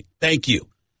your point. Thank you.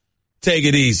 Take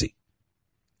it easy.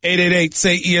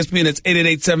 888-SAY-ESPN. That's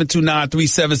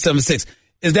 888-729-3776.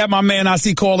 Is that my man I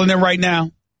see calling in right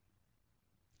now?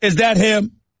 Is that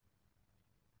him?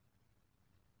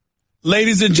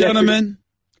 Ladies and gentlemen,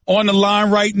 on the line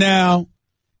right now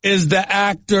is the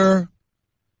actor,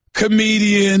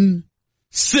 comedian,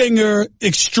 singer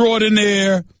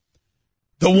extraordinaire,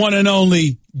 the one and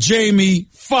only Jamie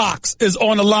Foxx is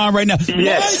on the line right now.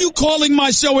 Yes. Why are you calling my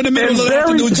show in the middle of the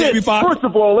afternoon, Jamie Foxx? First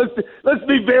of all, let's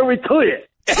be very clear.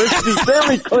 Let's be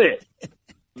very clear.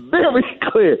 Very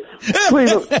clear.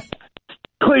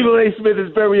 Cleveland A.Smith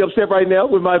is very upset right now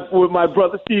with my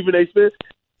brother Stephen A.Smith.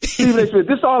 Stephen A.Smith,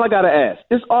 this is all I got to ask.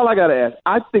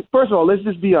 I think, first of all, let's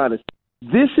just be honest.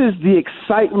 This is the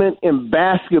excitement in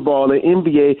basketball and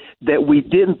NBA that we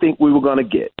didn't think we were going to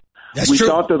get. We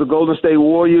thought that the Golden State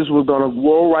Warriors were going to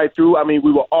roll right through. I mean,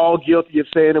 we were all guilty of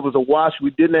saying it was a wash. We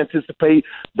didn't anticipate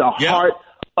the heart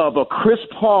of a Chris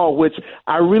Paul, which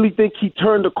I really think he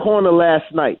turned the corner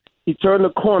last night. He turned the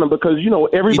corner because,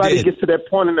 everybody gets to that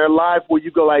point in their life where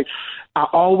you go like, I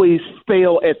always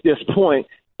fail at this point.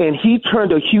 And he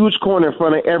turned a huge corner in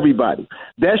front of everybody.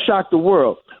 That shocked the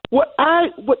world.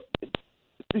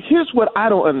 Here's what I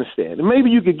don't understand. And maybe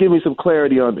you could give me some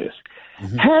clarity on this.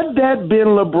 Mm-hmm. Had that been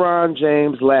LeBron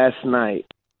James last night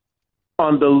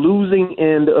on the losing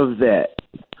end of that,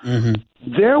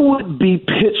 there would be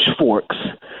pitchforks.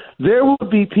 There would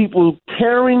be people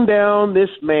tearing down this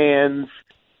man's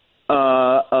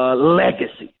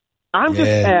legacy. I'm just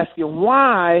asking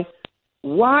why,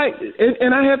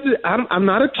 and I have to, I'm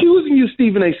not accusing you,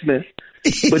 Stephen A. Smith,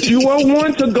 but you are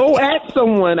one to go at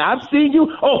someone. I've seen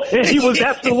you. Oh, and he was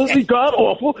absolutely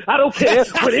god-awful. I don't care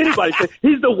what anybody says.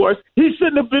 He's the worst. He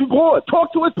shouldn't have been born.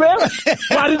 Talk to his parents.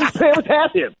 Why did his parents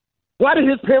have him? Why did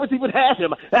his parents even have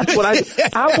him? That's what I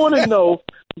want to know.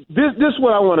 This is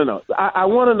what I want to know. I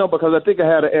want to know because I think I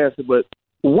had an answer, but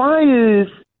why is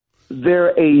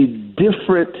there a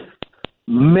different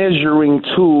measuring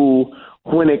tool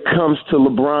when it comes to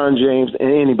LeBron James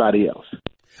and anybody else?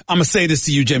 I'm going to say this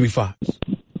to you, Jamie Foxx.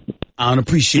 I don't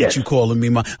appreciate you calling me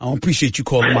I don't appreciate you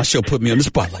calling my show, put me on the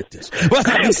spot like this. Well,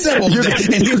 having said all that,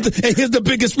 and here's the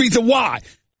biggest reason why.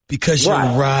 Because you're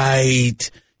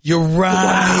right. You're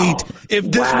right. Wow. If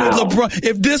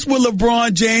this were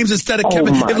LeBron James instead of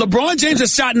Kevin, if LeBron James had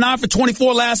shot 9 for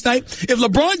 24 last night, if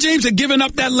LeBron James had given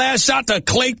up that last shot to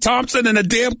Klay Thompson in a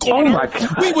damn corner,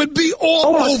 we would be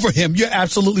all over him. You're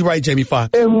absolutely right, Jamie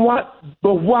Foxx. And why? This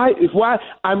is what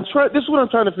I'm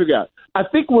trying to figure out. I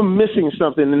think we're missing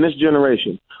something in this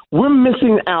generation. We're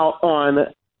missing out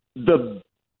on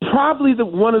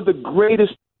one of the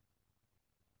greatest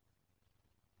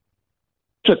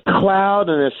to cloud,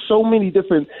 and there's so many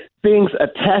different things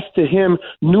attached to him,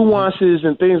 nuances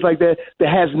and things like that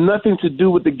has nothing to do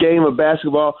with the game of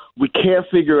basketball. We can't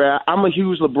figure out. I'm a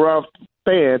huge LeBron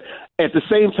fan. At the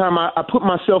same time, I put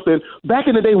myself in. Back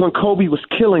in the day when Kobe was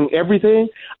killing everything,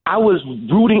 I was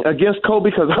rooting against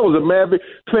Kobe because I was a Maverick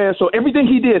fan. So everything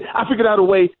he did, I figured out a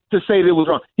way to say that it was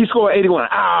wrong. He scored 81.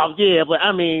 Oh, yeah, but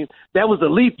I mean, that was a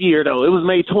leap year, though. It was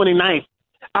May 29th.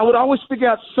 I would always figure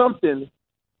out something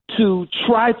to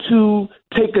try to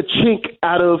take a chink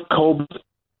out of Kobe.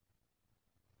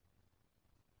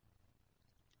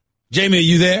 Jamie, are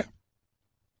you there?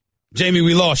 Jamie,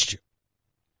 we lost you.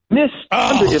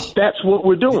 If that's what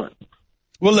we're doing.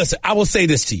 Well, listen, I will say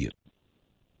this to you.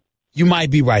 You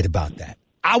might be right about that.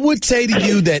 I would say to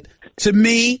you that, to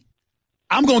me,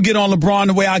 I'm going to get on LeBron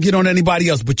the way I get on anybody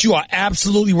else, but you are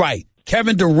absolutely right.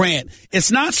 Kevin Durant,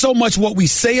 it's not so much what we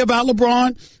say about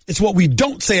LeBron, it's what we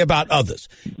don't say about others.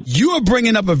 You are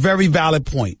bringing up a very valid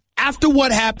point. After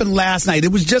what happened last night,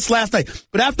 it was just last night,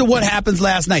 but after what happens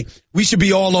last night, we should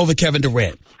be all over Kevin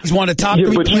Durant. He's one of the top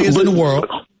 3 players in the world,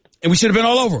 and we should have been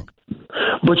all over him.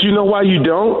 But you know why you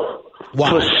don't? Why?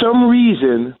 For some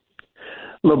reason,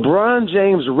 LeBron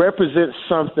James represents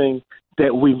something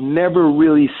that we've never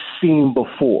really seen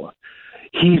before.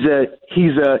 He's a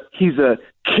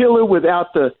killer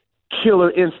without the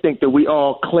killer instinct that we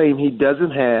all claim he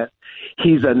doesn't have.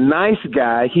 He's a nice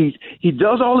guy. He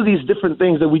does all of these different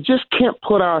things that we just can't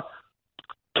put our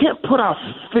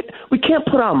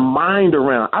mind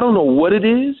around. I don't know what it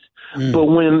is, but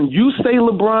when you say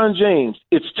LeBron James,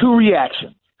 it's two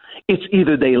reactions. It's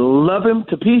either they love him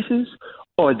to pieces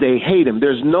or they hate him.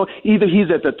 There's no either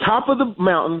he's at the top of the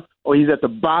mountain or he's at the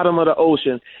bottom of the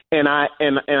ocean. And I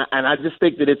just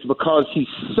think that it's because he's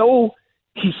so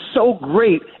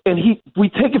great, and we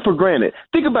take it for granted.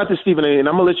 Think about this, Stephen A., and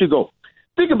I'm gonna let you go.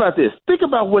 Think about this. Think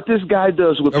about what this guy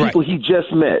does with people he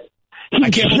just met. I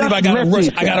can't believe I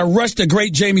gotta rush the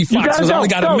great Jamie Foxx because I only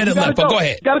got a minute left. But go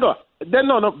ahead. Gotta go.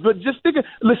 No. But just think.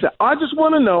 Listen, I just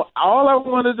want to know. All I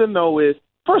wanted to know is,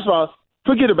 first of all,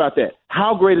 forget about that.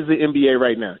 How great is the NBA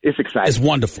right now? It's exciting. It's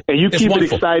wonderful. And you keep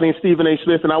it exciting, Stephen A.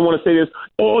 Smith. And I want to say this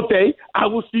all day. I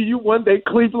will see you one day.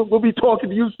 Cleveland will be talking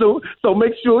to you soon. So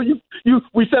make sure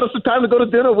we set up some time to go to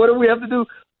dinner. What do we have to do?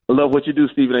 I love what you do,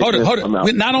 Stephen A. Smith. Hold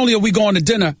it. Not only are we going to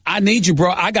dinner, I need you,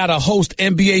 bro. I got to host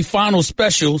NBA Final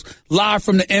specials live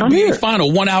from the NBA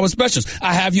Final 1 hour specials.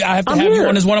 I have to have you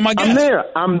on as one of my guests.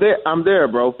 I'm there,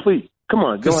 bro. Please. Come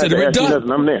on. Consider it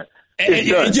done. I'm there.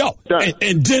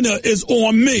 And dinner is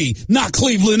on me, not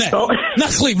Cleveland A. Oh.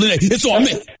 Not Cleveland A. It's on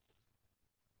me.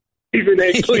 Stephen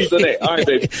A. Cleveland A. All right,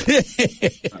 baby.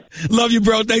 Love you,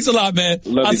 bro. Thanks a lot, man.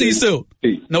 I'll see you soon.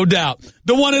 Peace. No doubt.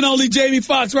 The one and only Jamie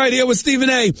Foxx right here with Stephen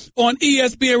A. on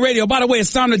ESPN Radio. By the way,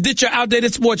 it's time to ditch your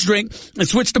outdated sports drink and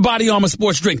switch to Body Armor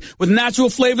sports drink with natural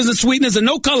flavors and sweeteners and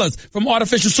no colors from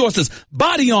artificial sources.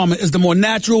 Body Armor is the more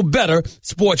natural, better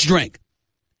sports drink.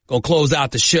 Gonna close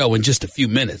out the show in just a few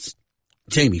minutes.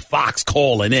 Jamie Foxx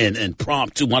calling in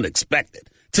impromptu, unexpected,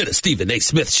 to the Stephen A.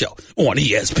 Smith Show on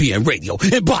ESPN Radio.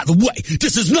 And by the way,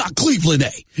 this is not Cleveland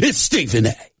A. It's Stephen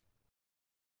A.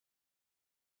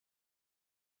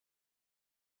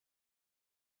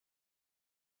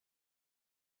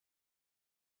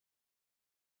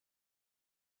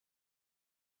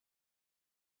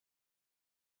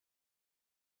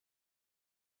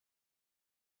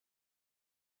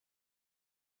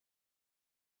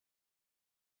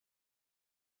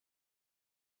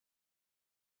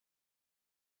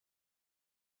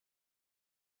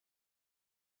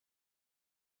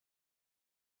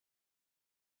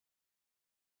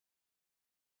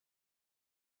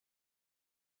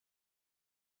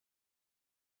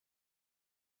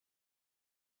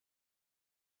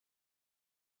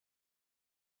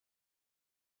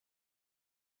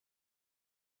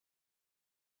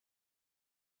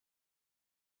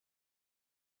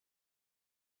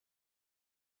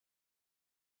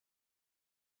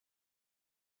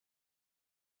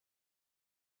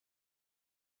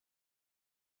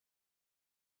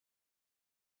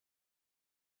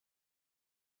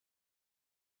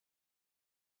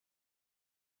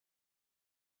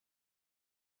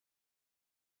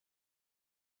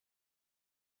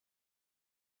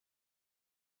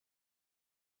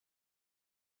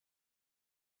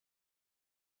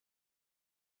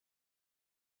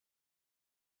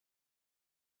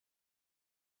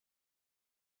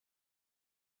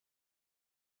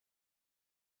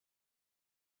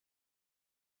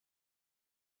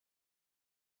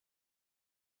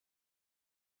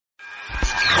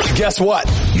 Guess what?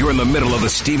 You're in the middle of the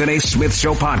Stephen A. Smith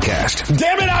Show podcast.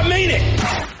 Damn it, I mean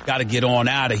it! Got to get on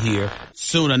out of here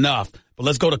soon enough. But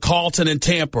let's go to Carlton in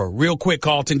Tampa. Real quick,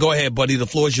 Carlton. Go ahead, buddy. The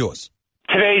floor is yours.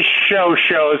 Today's show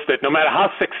shows that no matter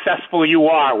how successful you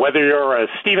are, whether you're a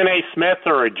Stephen A. Smith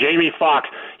or a Jamie Foxx,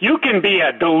 you can be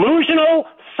a delusional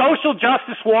social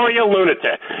justice warrior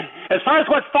lunatic. As far as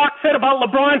what Fox said about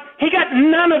LeBron, he got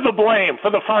none of the blame for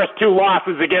the first two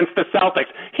losses against the Celtics.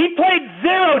 He played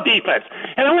zero defense.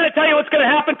 And I'm going to tell you what's going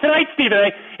to happen tonight, Stephen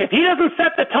A. If he doesn't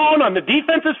set the tone on the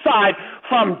defensive side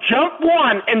from jump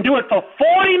one and do it for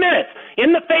 40 minutes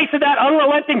in the face of that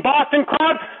unrelenting Boston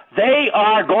crowd, they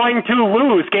are going to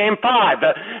lose Game 5.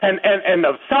 And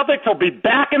the Celtics will be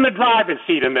back in the driver's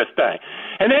seat in this thing.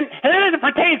 And then as it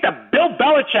pertains to Bill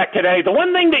Belichick today, the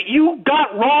one thing that you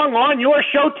got wrong on your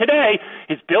show today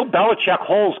is Bill Belichick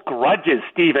holds grudges,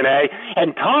 Stephen A.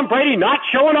 And Tom Brady not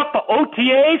showing up for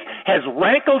OTAs has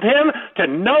rankled him to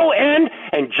no end.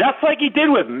 And just like he did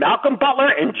with Malcolm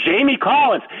Butler and Jamie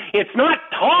Collins, it's not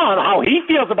Tom, how he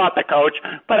feels about the coach,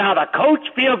 but how the coach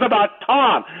feels about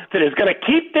Tom that is going to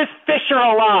keep this Fisher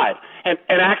alive and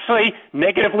actually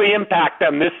negatively impact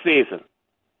them this season.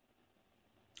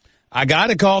 I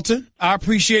got it, Carlton. I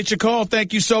appreciate your call.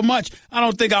 Thank you so much. I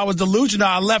don't think I was delusional.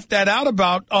 I left that out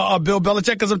about Bill Belichick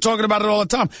because I'm talking about it all the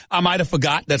time. I might have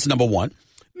forgot. That's number one.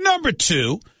 Number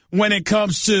two, when it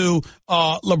comes to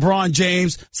LeBron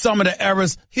James, some of the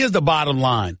errors. Here's the bottom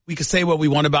line. We can say what we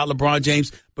want about LeBron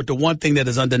James, but the one thing that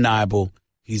is undeniable,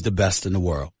 he's the best in the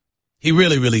world. He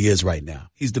really, really is right now.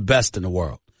 He's the best in the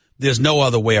world. There's no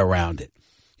other way around it.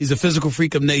 He's a physical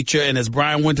freak of nature, and as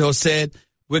Brian Windhorst said,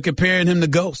 we're comparing him to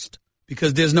Ghost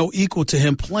because there's no equal to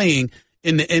him playing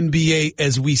in the NBA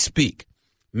as we speak.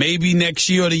 Maybe next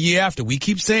year or the year after. We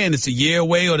keep saying it's a year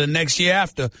away or the next year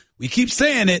after. We keep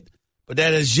saying it, but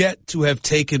that has yet to have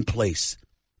taken place.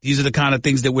 These are the kind of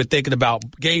things that we're thinking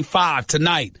about. Game 5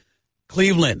 tonight,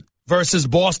 Cleveland versus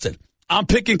Boston. I'm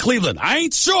picking Cleveland. I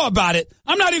ain't sure about it.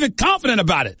 I'm not even confident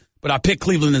about it, but I picked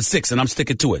Cleveland in 6, and I'm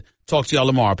sticking to it. Talk to y'all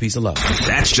tomorrow. Peace and love.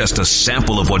 That's just a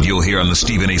sample of what you'll hear on the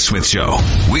Stephen A. Smith Show.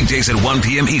 Weekdays at 1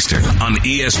 p.m. Eastern on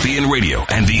ESPN Radio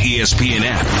and the ESPN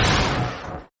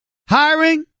app.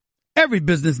 Hiring? Every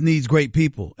business needs great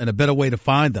people and a better way to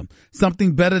find them.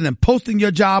 Something better than posting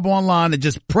your job online and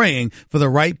just praying for the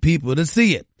right people to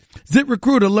see it.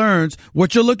 ZipRecruiter learns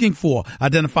what you're looking for,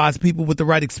 identifies people with the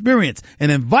right experience, and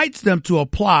invites them to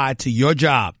apply to your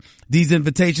job. These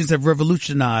invitations have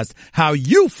revolutionized how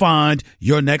you find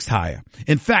your next hire.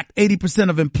 In fact, 80%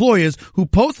 of employers who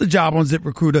post a job on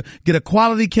ZipRecruiter get a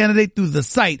quality candidate through the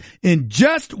site in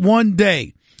just one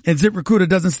day. And ZipRecruiter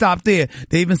doesn't stop there.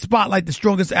 They even spotlight the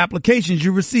strongest applications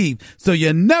you receive, so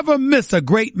you never miss a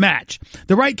great match.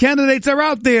 The right candidates are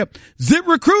out there.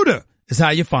 ZipRecruiter is how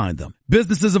you find them.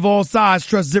 Businesses of all sizes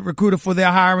trust ZipRecruiter for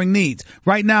their hiring needs.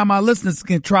 Right now, my listeners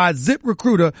can try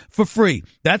ZipRecruiter for free.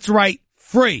 That's right,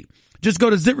 free. Just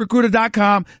go to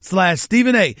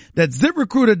ZipRecruiter.com/Stephen A. That's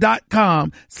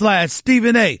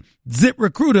ZipRecruiter.com/Stephen A.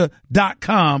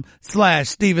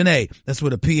 ZipRecruiter.com/Stephen A. That's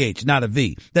with a PH, not a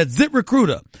V. That's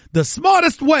ZipRecruiter, the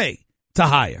smartest way to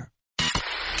hire.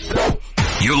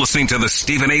 You're listening to the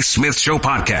Stephen A. Smith Show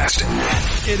podcast.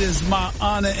 It is my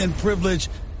honor and privilege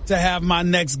to have my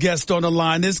next guest on the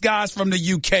line. This guy's from the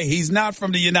UK. He's not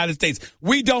from the United States.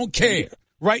 We don't care.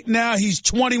 Right now, he's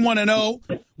 21-0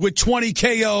 with 20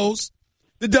 KOs.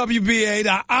 The WBA,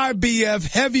 the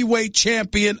IBF heavyweight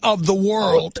champion of the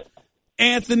world,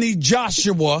 Anthony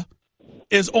Joshua,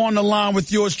 is on the line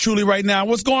with yours truly right now.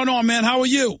 What's going on, man? How are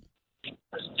you?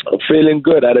 I'm feeling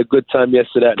good. I had a good time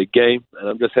yesterday at the game, and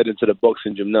I'm just heading to the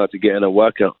boxing gym now to get in a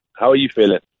workout. How are you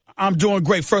feeling? I'm doing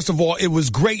great. First of all, it was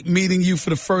great meeting you for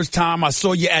the first time. I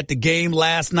saw you at the game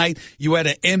last night. You had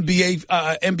an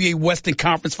NBA Western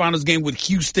Conference Finals game with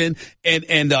Houston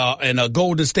and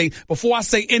Golden State. Before I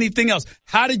say anything else,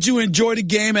 how did you enjoy the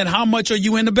game, and how much are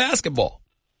you into basketball?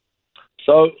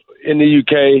 So in the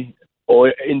UK, or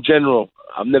in general,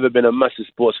 I've never been a massive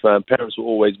sports fan. Parents were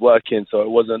always working, so it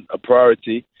wasn't a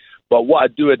priority. But what I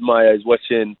do admire is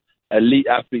watching elite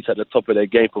athletes at the top of their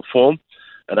game perform.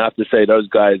 And I have to say, those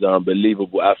guys are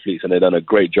unbelievable athletes, and they've done a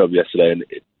great job yesterday. And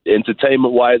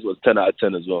entertainment-wise, was 10 out of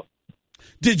 10 as well.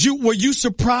 Were you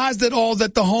surprised at all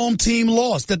that the home team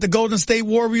lost, that the Golden State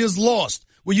Warriors lost?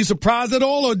 Were you surprised at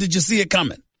all, or did you see it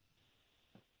coming?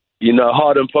 You know,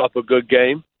 Harden put up a good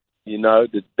game. You know,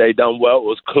 they done well. It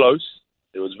was close.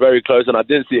 It was very close, and I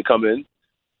didn't see it coming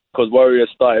because Warriors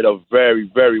started off very,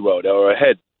 very well. They were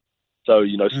ahead. So,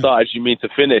 you know, start as you mean to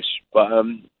finish. But,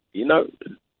 you know,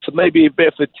 so maybe a bit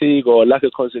of fatigue or lack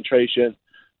of concentration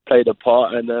played a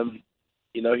part, and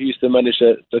you know, Houston managed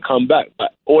to come back.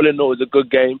 But all in all, it was a good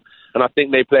game, and I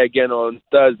think they play again on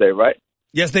Thursday, right?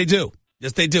 Yes, they do.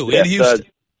 Yes, they do. Yeah, in Houston.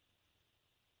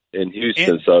 In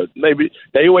Houston, so maybe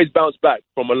they always bounce back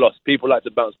from a loss. People like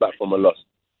to bounce back from a loss.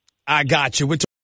 I got you.